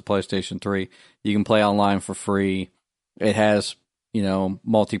so does the PlayStation 3. You can play online for free. It has,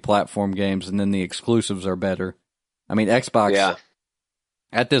 multi-platform games, and then the exclusives are better. I mean, Xbox,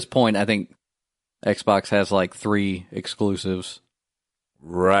 at this point, I think Xbox has like 3 exclusives.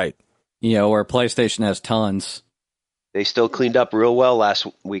 Right. Where PlayStation has tons. They still cleaned up real well last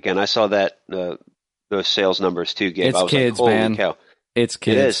weekend. I saw that, those sales numbers too, Gabe. It's kids, like, man. Cow. It's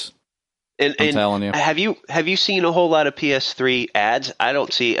kids. It is. And I'm telling you. Have you seen a whole lot of PS3 ads? I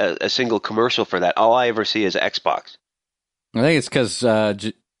don't see a single commercial for that. All I ever see is Xbox. I think it's because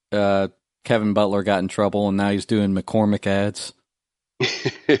Kevin Butler got in trouble and now he's doing McCormick ads.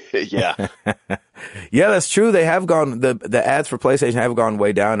 Yeah. Yeah, that's true. They have gone, the ads for PlayStation have gone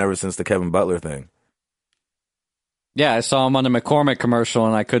way down ever since the Kevin Butler thing. Yeah, I saw him on the McCormick commercial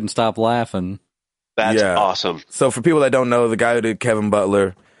and I couldn't stop laughing. That's awesome. So for people that don't know, the guy who did Kevin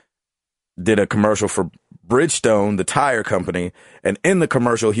Butler did a commercial for Bridgestone, the tire company, and in the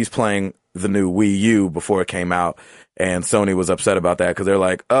commercial, he's playing the new Wii U before it came out, and Sony was upset about that because they're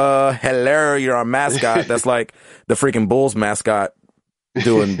like, hello, you're our mascot. That's like the freaking Bulls mascot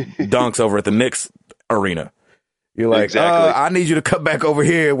doing dunks over at the Knicks arena. You're like, exactly. I need you to cut back over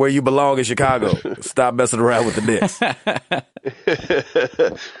here where you belong in Chicago. Stop messing around with the Knicks.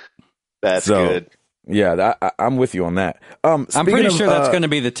 That's good. Yeah, I'm with you on that. I'm pretty sure that's going to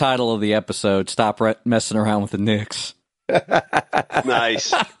be the title of the episode. Stop messing around with the Knicks.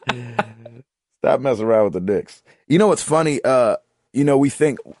 Nice. Stop messing around with the Knicks. You know what's funny? I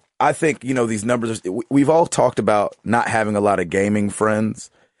think these numbers. We've all talked about not having a lot of gaming friends,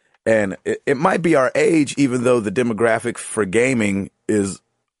 and it might be our age, even though the demographic for gaming is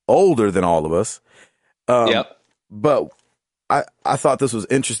older than all of us. Yep. But I thought this was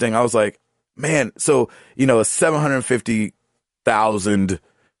interesting. I was like, man, so, 750,000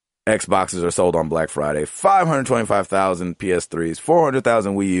 Xboxes are sold on Black Friday, 525,000 PS3s,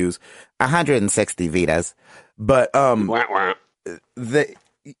 400,000 Wii U's, 160 Vitas. But, they,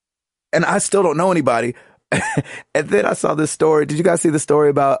 and I still don't know anybody. And then I saw this story. Did you guys see the story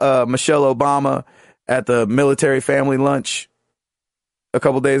about Michelle Obama at the military family lunch a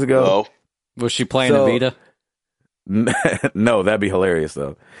couple days ago? No. Was she playing Evita? No, that'd be hilarious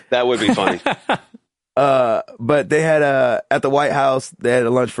though. That would be funny. But they had at the White House, they had a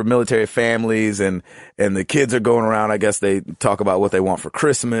lunch for military families, and the kids are going around. I guess they talk about what they want for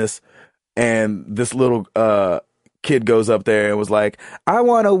Christmas, and this little kid goes up there and was like, "I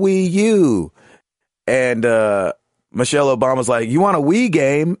want a Wii U," and Michelle Obama's like, "You want a Wii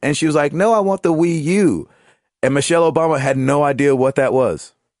game?" And she was like, "No, I want the Wii U," and Michelle Obama had no idea what that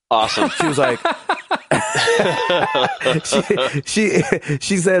was. Awesome. She was like.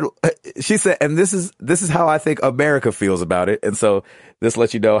 she said, and this is how I think America feels about it. And so this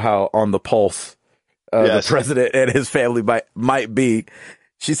lets you know how on the pulse the president and his family might be.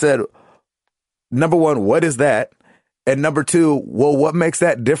 She said, number one, what is that? And number two, well, what makes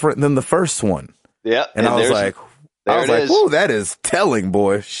that different than the first one? Yeah. And I was like, whoa, that is telling,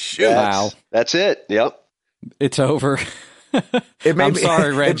 boy. Shoot. Wow. That's it. Yep. It's over. I'm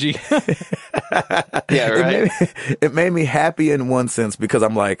sorry, Reggie. Yeah, right. It made me happy in one sense because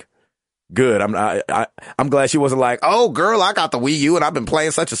I'm like, good. I'm glad she wasn't like, oh, girl, I got the Wii U and I've been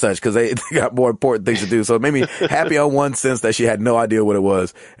playing such and such because they got more important things to do. So it made me happy on one sense that she had no idea what it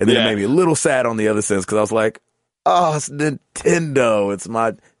was, and then it made me a little sad on the other sense because I was like, oh, it's Nintendo. It's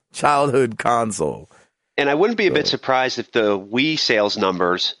my childhood console. And I wouldn't be a bit surprised if the Wii sales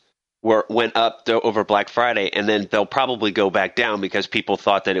numbers went up over Black Friday, and then they'll probably go back down because people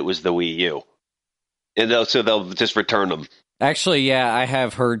thought that it was the Wii U. And they'll just return them. Actually, yeah, I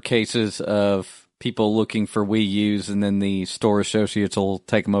have heard cases of people looking for Wii U's, and then the store associates will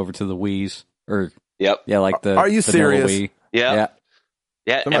take them over to the Wii's. Are you serious? Wii. Yeah.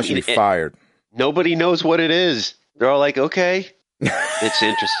 Somebody should be fired. Nobody knows what it is. They're all like, okay. It's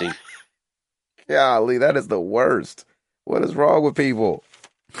interesting. Golly, that is the worst. What is wrong with people?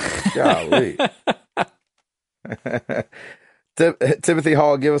 Golly. Timothy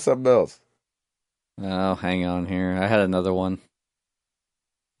Hall, give us something else. Oh, hang on here. I had another one.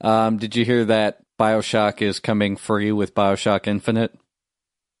 Did you hear that BioShock is coming free with BioShock Infinite?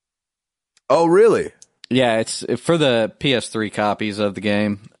 Oh, really? Yeah, it's for the PS3 copies of the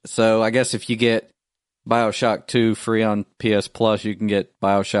game. So I guess if you get BioShock 2 free on PS Plus, you can get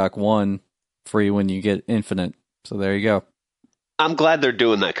BioShock 1 free when you get Infinite. So there you go. I'm glad they're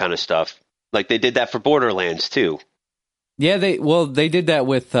doing that kind of stuff. Like they did that for Borderlands too. Yeah, they did that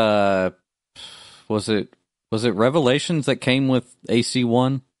with was it Revelations that came with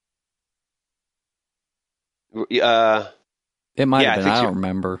AC1? It might have been. I don't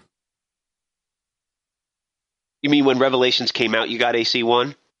remember. You mean when Revelations came out, you got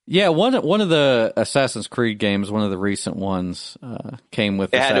AC1? Yeah, one of the Assassin's Creed games, one of the recent ones, came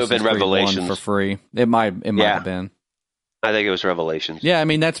with Assassin's Creed Revelations 1 for free. It might have been. I think it was Revelations. Yeah, I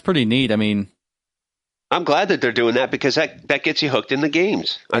mean that's pretty neat. I mean, I'm glad that they're doing that because that gets you hooked in the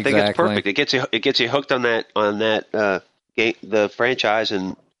games. I think it's perfect. It gets you hooked on that game, the franchise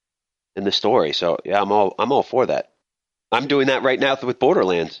and the story. So yeah, I'm all for that. I'm doing that right now with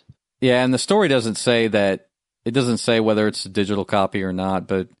Borderlands. Yeah, and the story doesn't say that. It doesn't say whether it's a digital copy or not,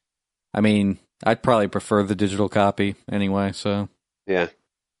 but I mean, I'd probably prefer the digital copy anyway. So yeah,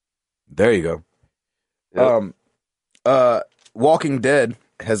 there you go. Yep. Walking Dead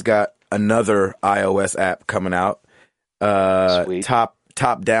has got another iOS app coming out. Sweet. Top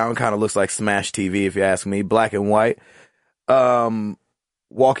down, kind of looks like Smash TV if you ask me. Black and white.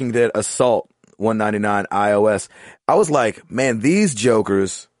 Walking Dead Assault $199 iOS. I was like, man, these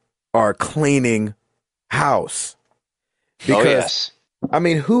jokers are cleaning house. Because, yes. I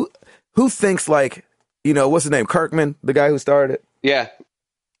mean, who thinks like, what's his name? Kirkman, the guy who started it? Yeah.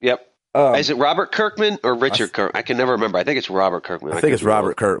 Yep. Is it Robert Kirkman or Richard Kirkman? I can never remember. I think it's Robert Kirkman. I think it's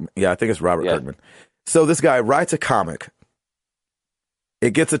Robert Kirkman. Yeah, I think it's Robert Kirkman. So this guy writes a comic.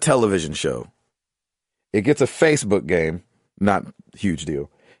 It gets a television show. It gets a Facebook game. Not a huge deal.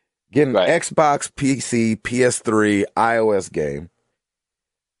 Get an Xbox, PC, PS3, iOS game.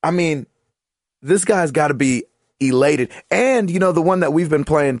 I mean, this guy's got to be elated. And, the one that we've been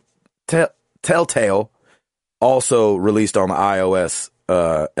playing, Telltale, also released on the iOS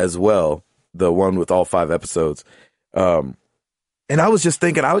as well, the one with all 5 episodes. And I was just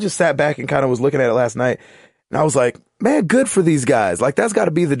thinking, I just sat back and kind of was looking at it last night, and I was like, man, good for these guys. Like, that's got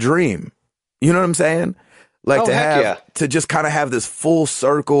to be the dream. You know what I'm saying? Like, to just kind of have this full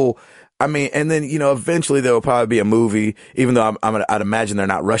circle. I mean, and then, eventually there will probably be a movie, even though I'd imagine they're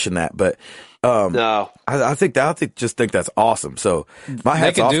not rushing that. But No. I think that's awesome. So my They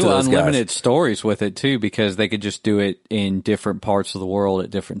hat's could off do to those unlimited guys. stories with it too, because they could just do it in different parts of the world at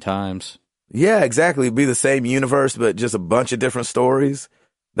different times. Yeah, exactly. It'd be the same universe, but just a bunch of different stories.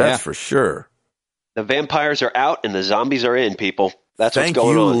 That's Yeah. for sure. The vampires are out and the zombies are in, people. That's Thank what's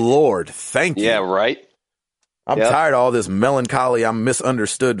going you, on. Lord. Thank you. Yeah, right? I'm Yep. tired of all this melancholy, I'm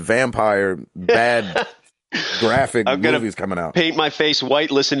misunderstood vampire, bad graphic I'm gonna movies coming out. Paint my face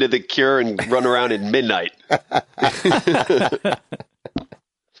white, listen to The Cure, and run around at midnight.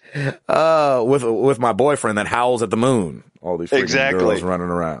 With my boyfriend that howls at the moon. All these freaking Exactly. girls running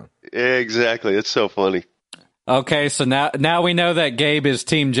around. Exactly. It's so funny. Okay, so now we know that Gabe is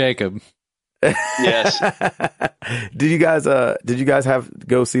Team Jacob. Yes. Did you guys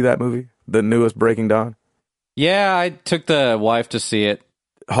go see that movie? The newest Breaking Dawn? Yeah, I took the wife to see it.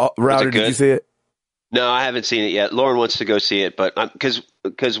 Router, did good? you see it? No, I haven't seen it yet. Lauren wants to go see it, but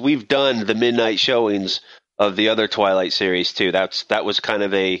because we've done the midnight showings of the other Twilight series too. That was kind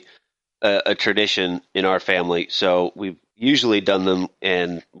of a tradition in our family. So we've usually done them,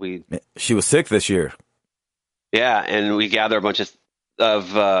 and She was sick this year. and we gather a bunch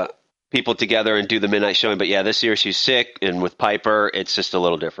of people together and do the midnight showing. But yeah, this year she's sick, and with Piper, it's just a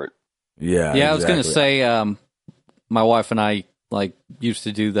little different. Yeah. Yeah, I was going to exactly. say, my wife and I used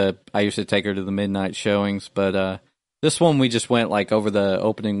to take her to the midnight showings, but this one we just went over the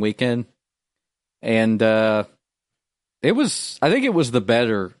opening weekend, and I think it was the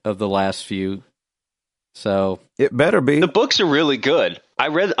better of the last few. So It better be. The books are really good. I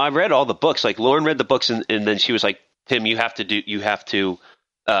read all the books. Like Lauren read the books, and then she was like, "Tim, you have to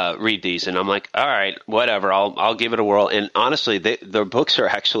read these." And I'm like, "All right, whatever. I'll give it a whirl." And honestly, their books are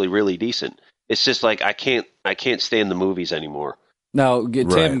actually really decent. It's just like I can't stand the movies anymore. no, Tim,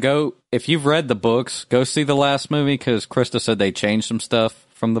 Right. go if you've read the books, go see the last movie because Krista said they changed some stuff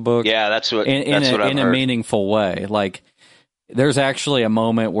from the book. Yeah, that's what in I've a heard. meaningful way. Like there's actually a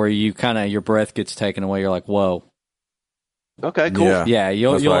moment where you your breath gets taken away. You're like, whoa. Okay, cool. Yeah. Yeah,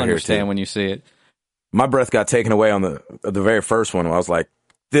 you'll That's what I hear, understand too. when you see it. My breath got taken away on the very first one. I was like,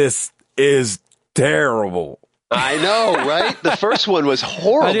 "This is terrible." I know, right? The first one was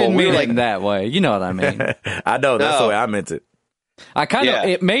horrible. I didn't We mean were it in that way. You know what I mean. I know that's No. the way I meant it. I Yeah.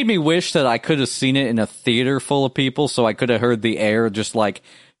 it made me wish that I could have seen it in a theater full of people so I could have heard the air just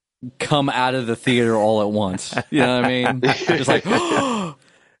come out of the theater all at once. You know what I mean? Just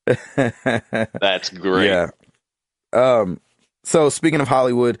That's great. Yeah. So speaking of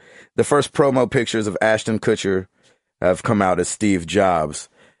Hollywood, the first promo pictures of Ashton Kutcher have come out as Steve Jobs,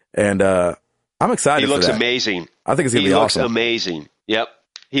 and I'm excited. He looks for that. amazing. I think it's gonna He be looks awesome. amazing. Yep.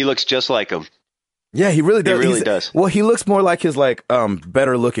 He looks just like him. Yeah, he really does. He really He's- does. Well, he looks more like his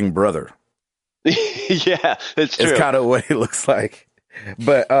better looking brother. Yeah, it's true. It's kind of what he looks like.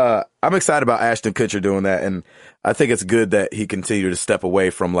 But I'm excited about Ashton Kutcher doing that, and I think it's good that he continued to step away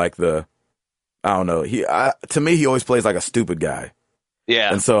from I don't know. To me, he always plays like a stupid guy,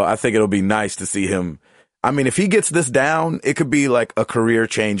 Yeah. and so I think it'll be nice to see him. I mean, if he gets this down, it could be like a career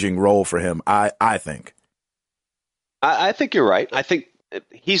changing role for him. I think. I think you're right. I think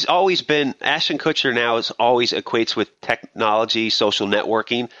he's always been Ashton Kutcher now is always equates with technology, social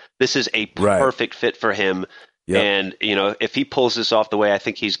networking. This is a Right. perfect fit for him. Yep. And, if he pulls this off the way I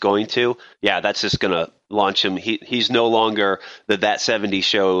think he's going to, yeah, that's just going to launch him. He's no longer the That 70s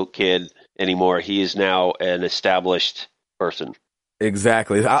Show kid anymore. He is now an established person.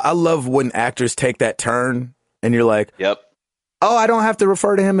 Exactly. I love when actors take that turn, and you're like, Yep. oh, I don't have to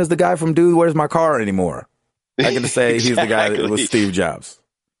refer to him as the guy from Dude, Where's My Car anymore. I get to say he's the guy that was Exactly. Steve Jobs.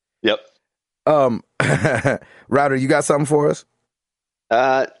 Yep. Router, you got something for us?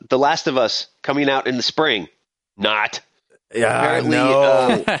 The Last of Us coming out in the spring. Not. Yeah, Apparently,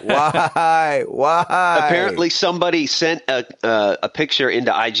 no. Why? Apparently, somebody sent a picture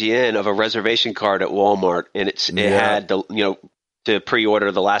into IGN of a reservation card at Walmart, and it had to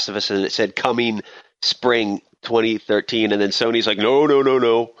pre-order The Last of Us, and it said coming spring 2013. And then Sony's like,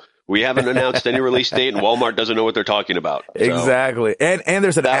 no, we haven't announced any release date, and Walmart doesn't know what they're talking about. So, Exactly. And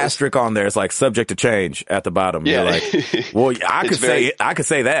there's an That was- asterisk on there. It's like subject to change at the bottom. Yeah. You're like, well, I could It's very- say it. I could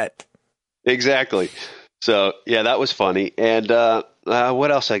say that. Exactly. So yeah, that was funny. And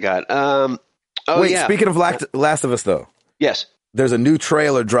what else I got? Wait, speaking of Last of Us, though, Yes. there's a new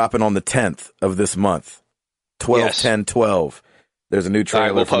trailer dropping on the 10th of this month. 12/10/12. There's a new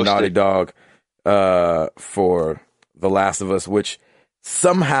trailer we'll from post Naughty it. Dog for The Last of Us, which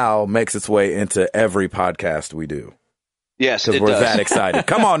somehow makes its way into every podcast we do Yes, because it we're does. that excited.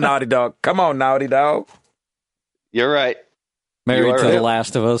 Come on, Naughty Dog. Come on, Naughty Dog. You're right. Married You are to right. The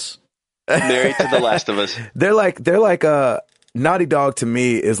Last of Us. Married to The Last of Us. They're like Naughty Dog to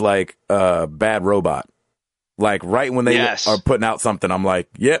me is like Bad Robot. Like right when they are putting out something, I'm like,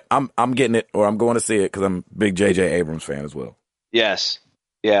 yep, I'm getting it, or I'm going to see it because I'm a big J.J. Abrams fan as well. Yes.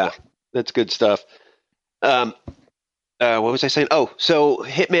 Yeah, that's good stuff. What was I saying? Oh, so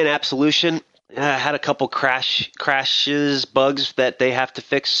Hitman Absolution had a couple crashes, bugs that they have to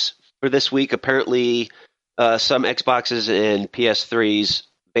fix for this week. Apparently, some Xboxes and PS3s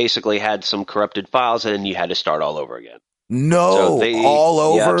basically had some corrupted files, and you had to start all over again. No, so all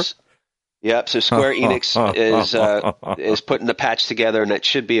over? Yep. So Square Enix is putting the patch together, and it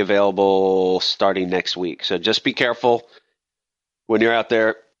should be available starting next week. So just be careful when you're out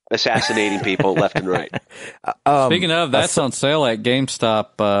there assassinating people left and right. Speaking of, that's on sale at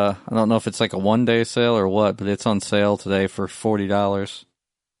GameStop. I don't know if it's like a one-day sale or what, but it's on sale today for $40.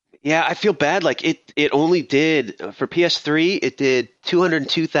 Yeah, I feel bad. Like it only did for PS3, it did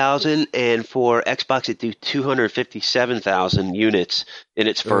 202,000, and for Xbox, it did 257,000 units in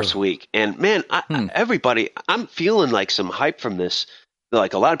its first week. And man, everybody, I'm feeling like some hype from this.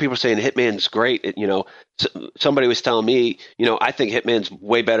 Like a lot of people are saying Hitman's great. Somebody was telling me, I think Hitman's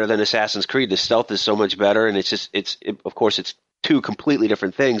way better than Assassin's Creed. The stealth is so much better, and of course, it's two completely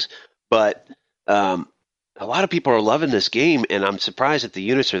different things. But a lot of people are loving this game, and I'm surprised that the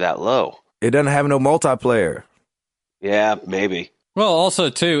units are that low. It doesn't have no multiplayer. Yeah, maybe. Well, also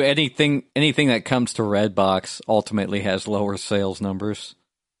too, anything that comes to Redbox ultimately has lower sales numbers.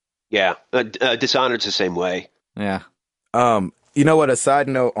 Yeah, Dishonored's the same way. Yeah. You know what? A side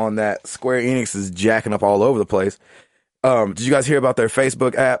note on that, Square Enix is jacking up all over the place. Did you guys hear about their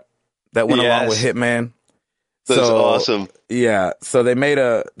Facebook app that went along with Hitman? That's awesome. Yeah. So they made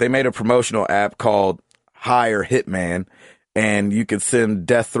a promotional app called Hire Hitman, and you could send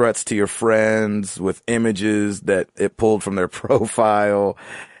death threats to your friends with images that it pulled from their profile.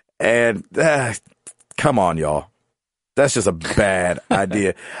 And come on, y'all. That's just a bad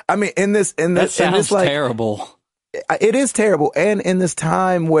idea. I mean, that sounds terrible. It is terrible. And in this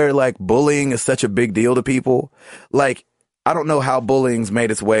time where like bullying is such a big deal to people, like, I don't know how bullying's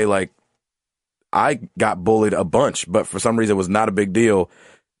made its way. Like, I got bullied a bunch, but for some reason it was not a big deal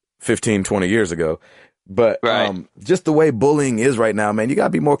 15, 20 years ago. But just the way bullying is right now, man, you got to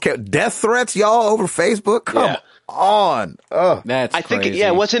be more careful. Death threats, y'all, over Facebook? Come on. Ugh. That's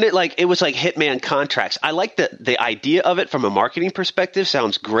crazy. Wasn't it like, it was like Hitman contracts. I like the idea of it from a marketing perspective.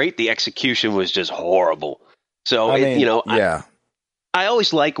 Sounds great. The execution was just horrible. So, I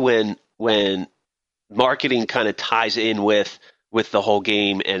always like when marketing kind of ties in with the whole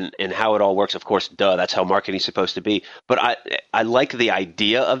game and how it all works. Of course, that's how marketing's supposed to be. But I like the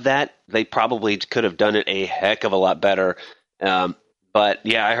idea of that. They probably could have done it a heck of a lot better. But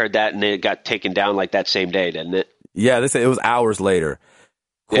yeah, I heard that, and it got taken down like that same day, didn't it? Yeah, they said it was hours later.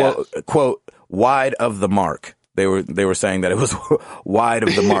 Quote, wide of the mark. They were saying that it was wide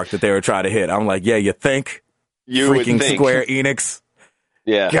of the mark that they were trying to hit. I'm like, yeah, you think? Freaking Square Enix.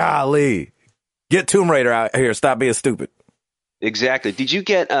 Yeah. Golly. Get Tomb Raider out here. Stop being stupid. Exactly. Did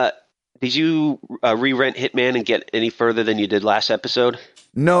you re-rent Hitman and get any further than you did last episode?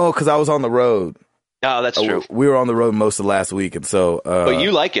 No, because I was on the road. Oh, that's true. We were on the road most of last week, and so... but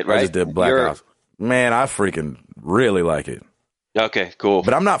you like it, right? I just did Black Ops. Man, I freaking really like it. Okay, cool.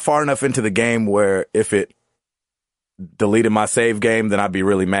 But I'm not far enough into the game where if it deleted my save game, then I'd be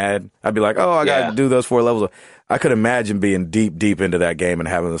really mad. I'd be like, oh, I got to do those 4 levels. I could imagine being deep into that game and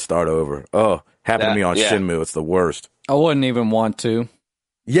having to start over. Oh, happened to me on Shenmue. It's the worst. I wouldn't even want to.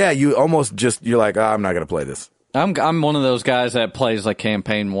 Yeah, you almost you're like, oh, I'm not going to play this. I'm one of those guys that plays a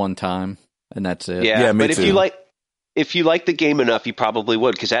campaign one time, and that's it. Yeah, me too. If you like the game enough, you probably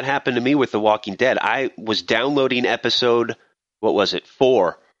would, because that happened to me with The Walking Dead. I was downloading episode,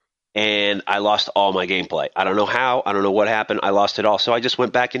 4, and I lost all my gameplay. I don't know how. I don't know what happened. I lost it all. So I just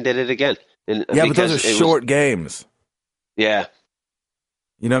went back and did it again. And but those are short games. Yeah.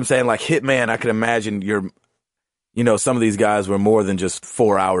 You know what I'm saying? Like Hitman, I can imagine some of these guys were more than just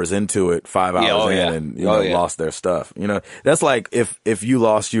 4 hours into it, 5 hours and lost their stuff. That's like if you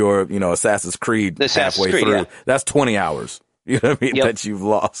lost your, Assassin's Creed halfway through, that's 20 hours. You know what I mean? Yep. That you've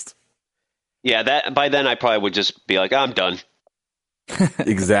lost. Yeah, that by then I probably would just be like, I'm done.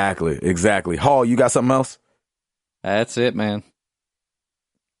 Exactly. Hall, you got something else? That's it, man.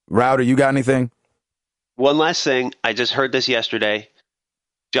 Router, you got anything? One last thing. I just heard this yesterday.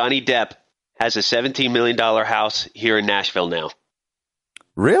 Johnny Depp has a $17 million house here in Nashville now.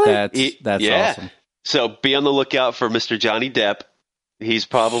 Really? That's awesome. So be on the lookout for Mr. Johnny Depp. He's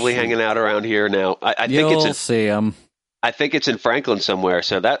probably hanging out around here now. I think You'll see him. I think it's in Franklin somewhere.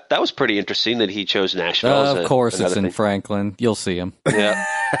 So that was pretty interesting that he chose Nashville. Of course, it's in thing. Franklin. You'll see him. Yeah.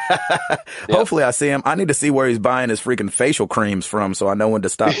 Hopefully, I see him. I need to see where he's buying his freaking facial creams from, so I know when to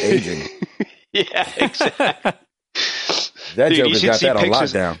stop aging. Yeah, exactly. That Dude, joker's got that on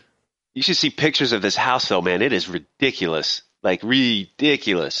pictures, lockdown. You should see pictures of this house, though, man. It is ridiculous. Like,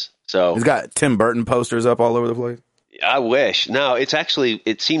 ridiculous. So He's got Tim Burton posters up all over the place. I wish. No, it's actually,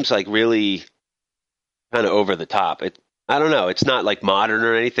 it seems like really kind of over the top. I don't know. It's not like modern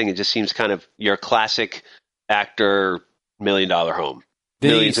or anything. It just seems kind of your classic actor $1 million home.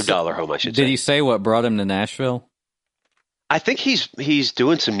 Millions of dollar home, I should say. Did he say what brought him to Nashville? I think he's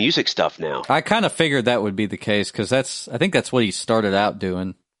doing some music stuff now. I kind of figured that would be the case because I think that's what he started out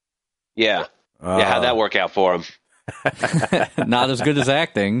doing. Yeah. How'd that work out for him? Not as good as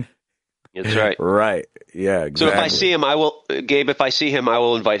acting. That's right. Right. Yeah, exactly. So if I see him, Gabe, if I see him, I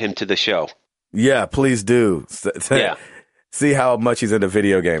will invite him to the show. Yeah, please do. Yeah. See how much he's into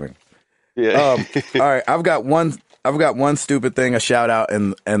video gaming. Yeah. All right, I've got one stupid thing, a shout out,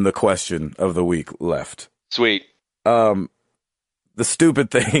 and the question of the week left. Sweet. The stupid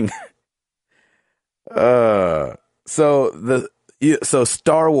thing. So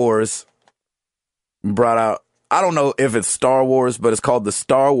Star Wars brought out, I don't know if it's Star Wars, but it's called the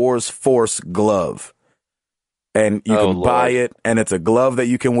Star Wars Force Glove. And you can buy it, and it's a glove that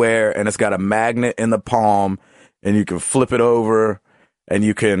you can wear, and it's got a magnet in the palm, and you can flip it over, and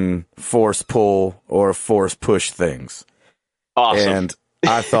you can force pull or force push things. Awesome. And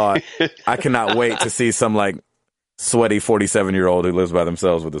I thought, I cannot wait to see some like sweaty 47-year-old who lives by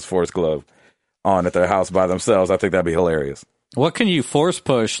themselves with his force glove on at their house by themselves. I think that'd be hilarious. What can you force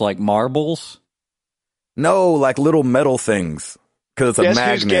push, like marbles? No, like little metal things. Because it's a Guess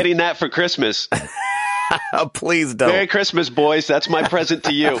magnet. who's getting that for Christmas? Please don't. Merry Christmas, boys. That's my present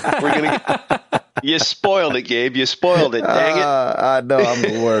to you. You spoiled it, Gabe. You spoiled it. Dang it. I know, I'm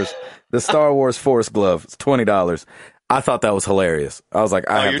the worst. The Star Wars Force Glove. It's $20. I thought that was hilarious. I was like,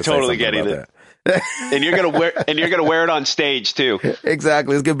 you're totally getting it. And you're gonna wear it on stage too.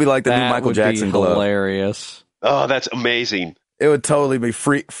 Exactly. It's gonna be like the new Michael Jackson glove. Hilarious. Oh, that's amazing. It would totally be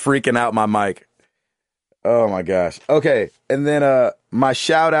freaking out my mic. Oh my gosh. Okay, and then my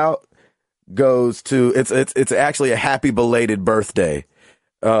shout out goes to it's actually a happy belated birthday.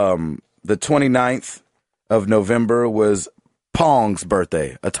 The 29th of November was Pong's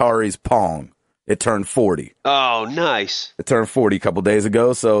birthday. Atari's Pong. It turned 40. Oh, nice. It turned 40 a couple days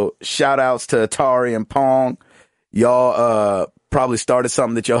ago. So shout outs to Atari and Pong. Y'all probably started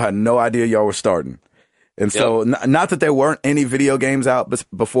something that y'all had no idea y'all were starting. And so not that there weren't any video games out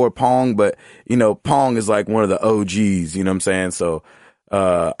before Pong, but you know, Pong is like one of the OGs, you know what I'm saying? So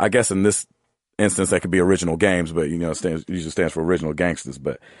I guess in this instance that could be original games, but you know, usually stands for original gangsters.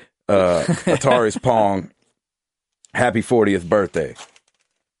 But Atari's Pong, happy 40th birthday.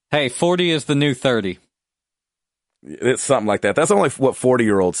 Hey, 40 is the new 30. It's something like that. That's only what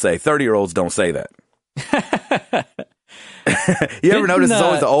 40-year-olds say. 30-year-olds don't say that. You ever notice it's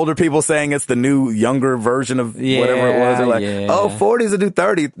always the older people saying it's the new younger version of whatever it was? They're like, oh, 40 is the new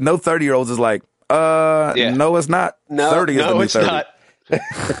 30. No 30-year-olds is like, no, it's not. No, 30 is the new 30. Not.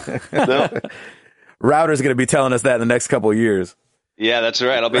 No. Router's going to be telling us that in the next couple of years. Yeah, that's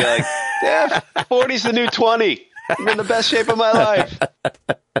right. I'll be like, 40's the new 20. I'm in the best shape of my life.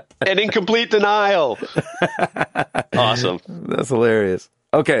 And in complete denial. Awesome. That's hilarious.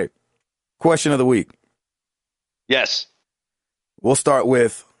 Okay. Question of the week. Yes. We'll start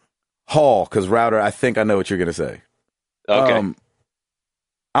with Hall, because Router, I think I know what you're going to say. Okay.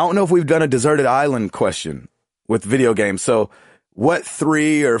 I don't know if we've done a deserted island question with video games. So what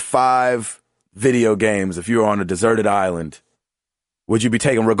 3 or 5 video games, if you were on a deserted island, would you be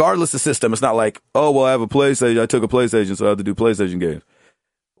taking, regardless of system? It's not like, oh, well, I have a PlayStation. I took a PlayStation, so I have to do PlayStation games.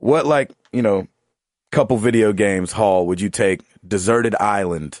 What, like, you know, couple video games, Hall, would you take deserted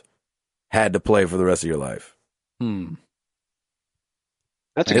island, had to play for the rest of your life?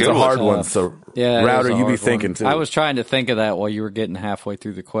 That's It's a hard one. So, yeah, Router, you be thinking too. I was trying to think of that while you were getting halfway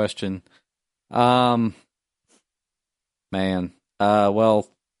through the question. Man. Well,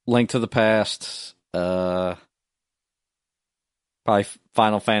 Link to the Past. Probably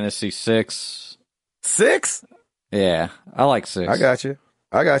Final Fantasy 6. 6? Yeah, I like 6. I got you.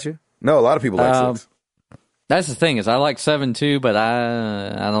 No, a lot of people like 6. That's the thing, is I like 7 too, but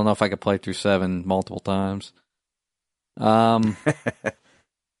I don't know if I could play through 7 multiple times.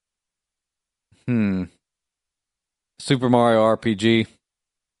 Super Mario RPG.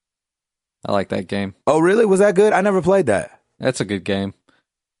 I like that game. Oh, really? Was that good? I never played that. That's a good game.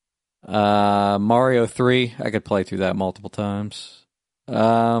 Mario 3, I could play through that multiple times.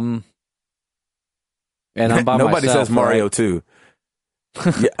 And I'm by Nobody myself, says Mario right? 2.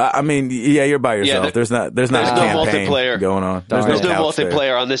 Yeah, I mean, yeah, you're by yourself. Yeah, there's not there's a no campaign multiplayer going on. There's There's no couch there.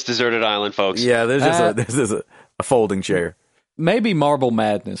 multiplayer on this deserted island, folks. Yeah, there's just a folding chair. Maybe Marble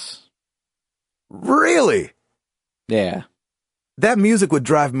Madness. Really? Yeah. That music would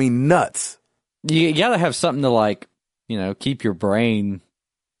drive me nuts. You got to have something to, like, keep your brain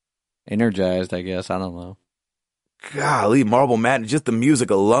energized, I guess. I don't know. Golly, Marble Madness, just the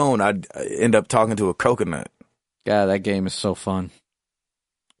music alone, I'd end up talking to a coconut. God, that game is so fun.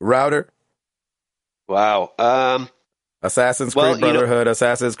 Router? Wow. Assassin's Creed Brotherhood,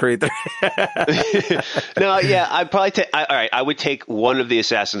 Assassin's Creed 3. No, yeah, I'd probably take. All right, I would take one of the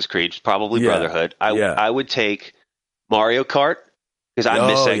Assassin's Creeds, probably Brotherhood. I would take Mario Kart because I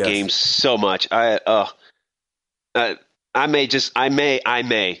miss that game so much. I may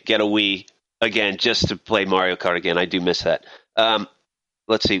get a Wii again just to play Mario Kart again. I do miss that.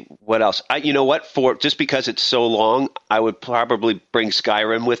 Let's see what else. You know what? Just because it's so long, I would probably bring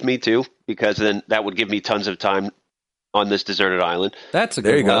Skyrim with me too, because then that would give me tons of time on this deserted island. That's a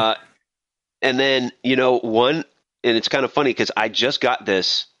good one. And then, and it's kind of funny because I just got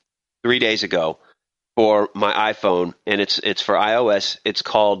this 3 days ago for my iPhone, and it's for iOS. It's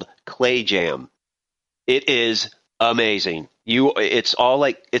called Clay Jam. It is amazing. It's all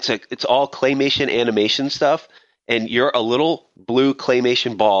claymation animation stuff, and you're a little blue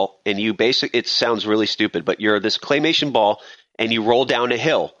claymation ball, and it sounds really stupid, but you're this claymation ball, and you roll down a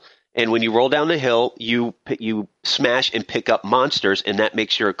hill. And when you roll down the hill, you smash and pick up monsters, and that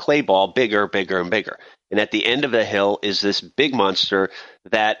makes your clay ball bigger, bigger, and bigger. And at the end of the hill is this big monster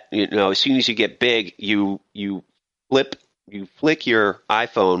that, as soon as you get big, you flick your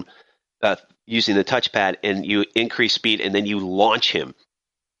iPhone using the touchpad, and you increase speed, and then you launch him.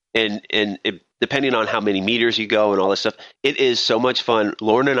 And depending on how many meters you go and all this stuff, it is so much fun.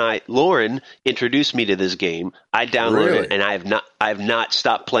 Lauren introduced me to this game. I downloaded it, and I have not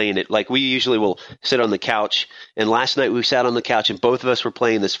stopped playing it. Like, we usually will sit on the couch, and last night we sat on the couch, and both of us were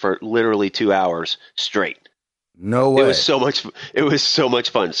playing this for literally 2 hours straight. No way. It was so much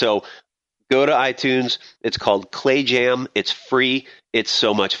fun. So go to iTunes. It's called Clay Jam. It's free. It's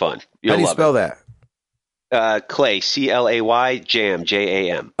so much fun. How do you spell that? Clay, Clay, Jam,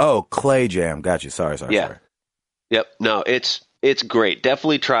 Jam. Oh, Clay Jam. Got you. Sorry. Yep. No, it's great.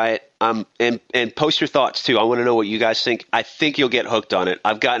 Definitely try it. And post your thoughts too. I want to know what you guys think. I think you'll get hooked on it.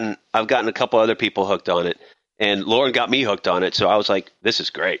 I've gotten a couple other people hooked on it, and Lauren got me hooked on it. So I was like, this is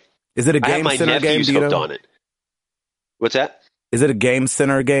great. Is it a Game Center game? I have my nephews hooked on it. What's that? Is it a Game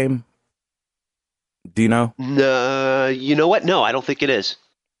Center game? Do you know? No, you know what? No, I don't think it is.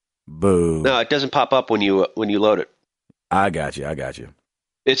 Boo. No, it doesn't pop up when you load it. I got you.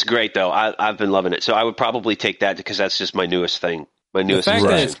 It's great though. I've been loving it. So I would probably take that because that's just my newest thing. The fact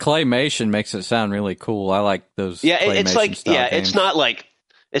that it's claymation makes it sound really cool. I like those. Yeah, it's like games. it's not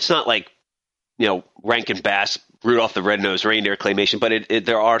like Rankin Bass, Rudolph the Red-Nosed Reindeer claymation, but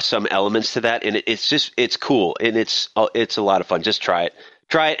there are some elements to that, and it's cool, and it's a lot of fun. Just try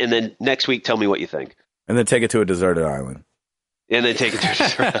it, and then next week tell me what you think, and then take it to a deserted island. And then take it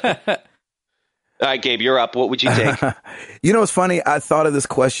to All right, Gabe, you're up. What would you take? It's funny. I thought of this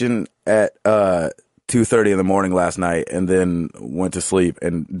question at 2:30 in the morning last night, and then went to sleep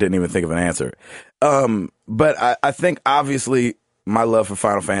and didn't even think of an answer. But I think obviously my love for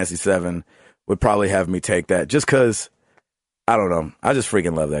Final Fantasy VII would probably have me take that, just because I don't know. I just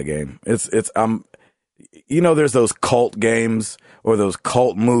freaking love that game. It's there's those cult games or those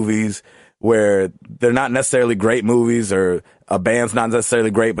cult movies where they're not necessarily great movies, or a band's not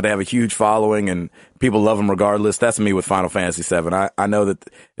necessarily great, but they have a huge following and people love them regardless. That's me with Final Fantasy VII. I know that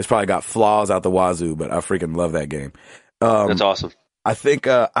it's probably got flaws out the wazoo, but I freaking love that game. That's awesome. I think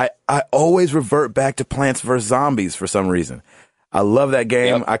I always revert back to Plants vs. Zombies for some reason. I love that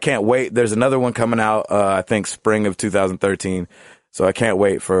game. Yep. I can't wait. There's another one coming out, I think spring of 2013. So I can't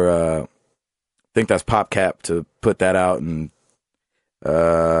wait for, I think that's PopCap to put that out. And,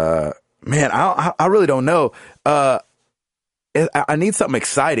 man, I really don't know. I need something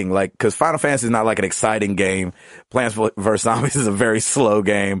exciting, like, because Final Fantasy is not like an exciting game. Plants vs. Zombies is a very slow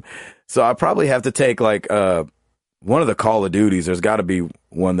game. So I probably have to take like one of the Call of Duties. There's got to be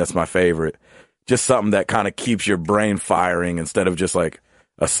one that's my favorite. Just something that kind of keeps your brain firing instead of just like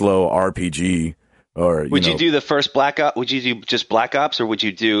a slow RPG. Or would you do the first Black Ops? Would you do just Black Ops, or would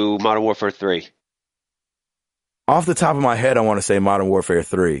you do Modern Warfare 3? Off the top of my head, I want to say Modern Warfare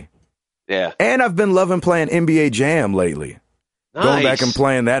 3. Yeah. And I've been loving playing NBA Jam lately. Nice. Going back and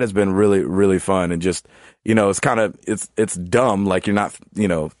playing that has been really, really fun. And just, it's kind of, it's dumb. Like you're not,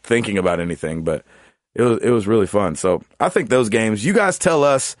 thinking about anything, but It was really fun. So I think those games, you guys tell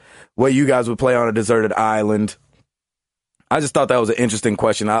us what you guys would play on a deserted island. I just thought that was an interesting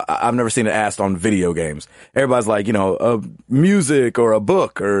question. I've never seen it asked on video games. Everybody's like, music or a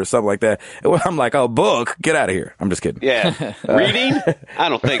book or something like that. And I'm like, a book? Get out of here. I'm just kidding. Yeah. Reading? I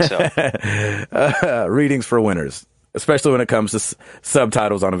don't think so. Readings for winners, especially when it comes to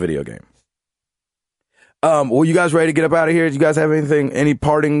subtitles on a video game. Well, you guys ready to get up out of here? Do you guys have any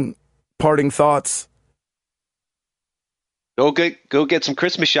parting thoughts? Go get some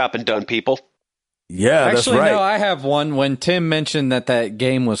Christmas shopping done, people. Yeah, actually, that's right. No, I have one. When Tim mentioned that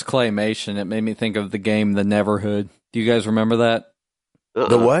game was claymation, it made me think of the game The Neverhood. Do you guys remember that?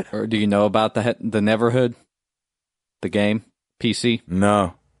 The what? Or do you know about the Neverhood? The game? PC?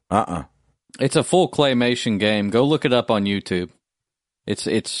 No. It's a full claymation game. Go look it up on YouTube. It's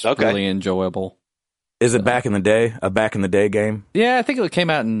okay. Really enjoyable. Is it back in the day? A back in the day game? Yeah, I think it came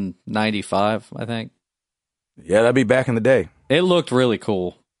out in 95, I think. Yeah, that'd be back in the day. It looked really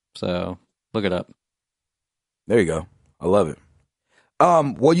cool. So look it up. There you go. I love it.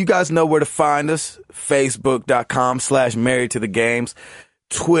 Well, you guys know where to find us. Facebook.com/Married to the Games.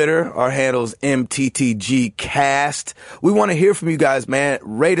 Twitter, our handle is MTTGcast. We want to hear from you guys, man.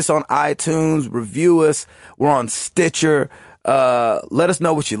 Rate us on iTunes, review us. We're on Stitcher. Let us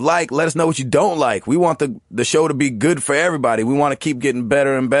know what you like. Let us know what you don't like. We want the show to be good for everybody. We want to keep getting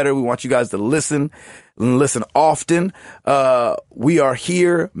better and better. We want you guys to listen and listen often. We are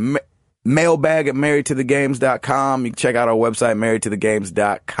here. Mailbag at marriedtothegames.com. You can check out our website,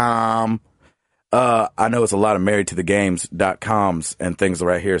 marriedtothegames.com. I know it's a lot of marriedtothegames.coms and things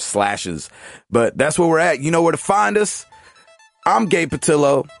right here, slashes, but that's where we're at. You know where to find us. I'm Gabe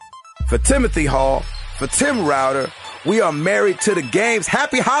Patillo. For Timothy Hall, for Tim Router, we are Married to the Games.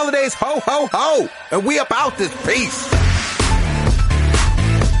 Happy holidays, ho, ho, ho. And we up out this piece.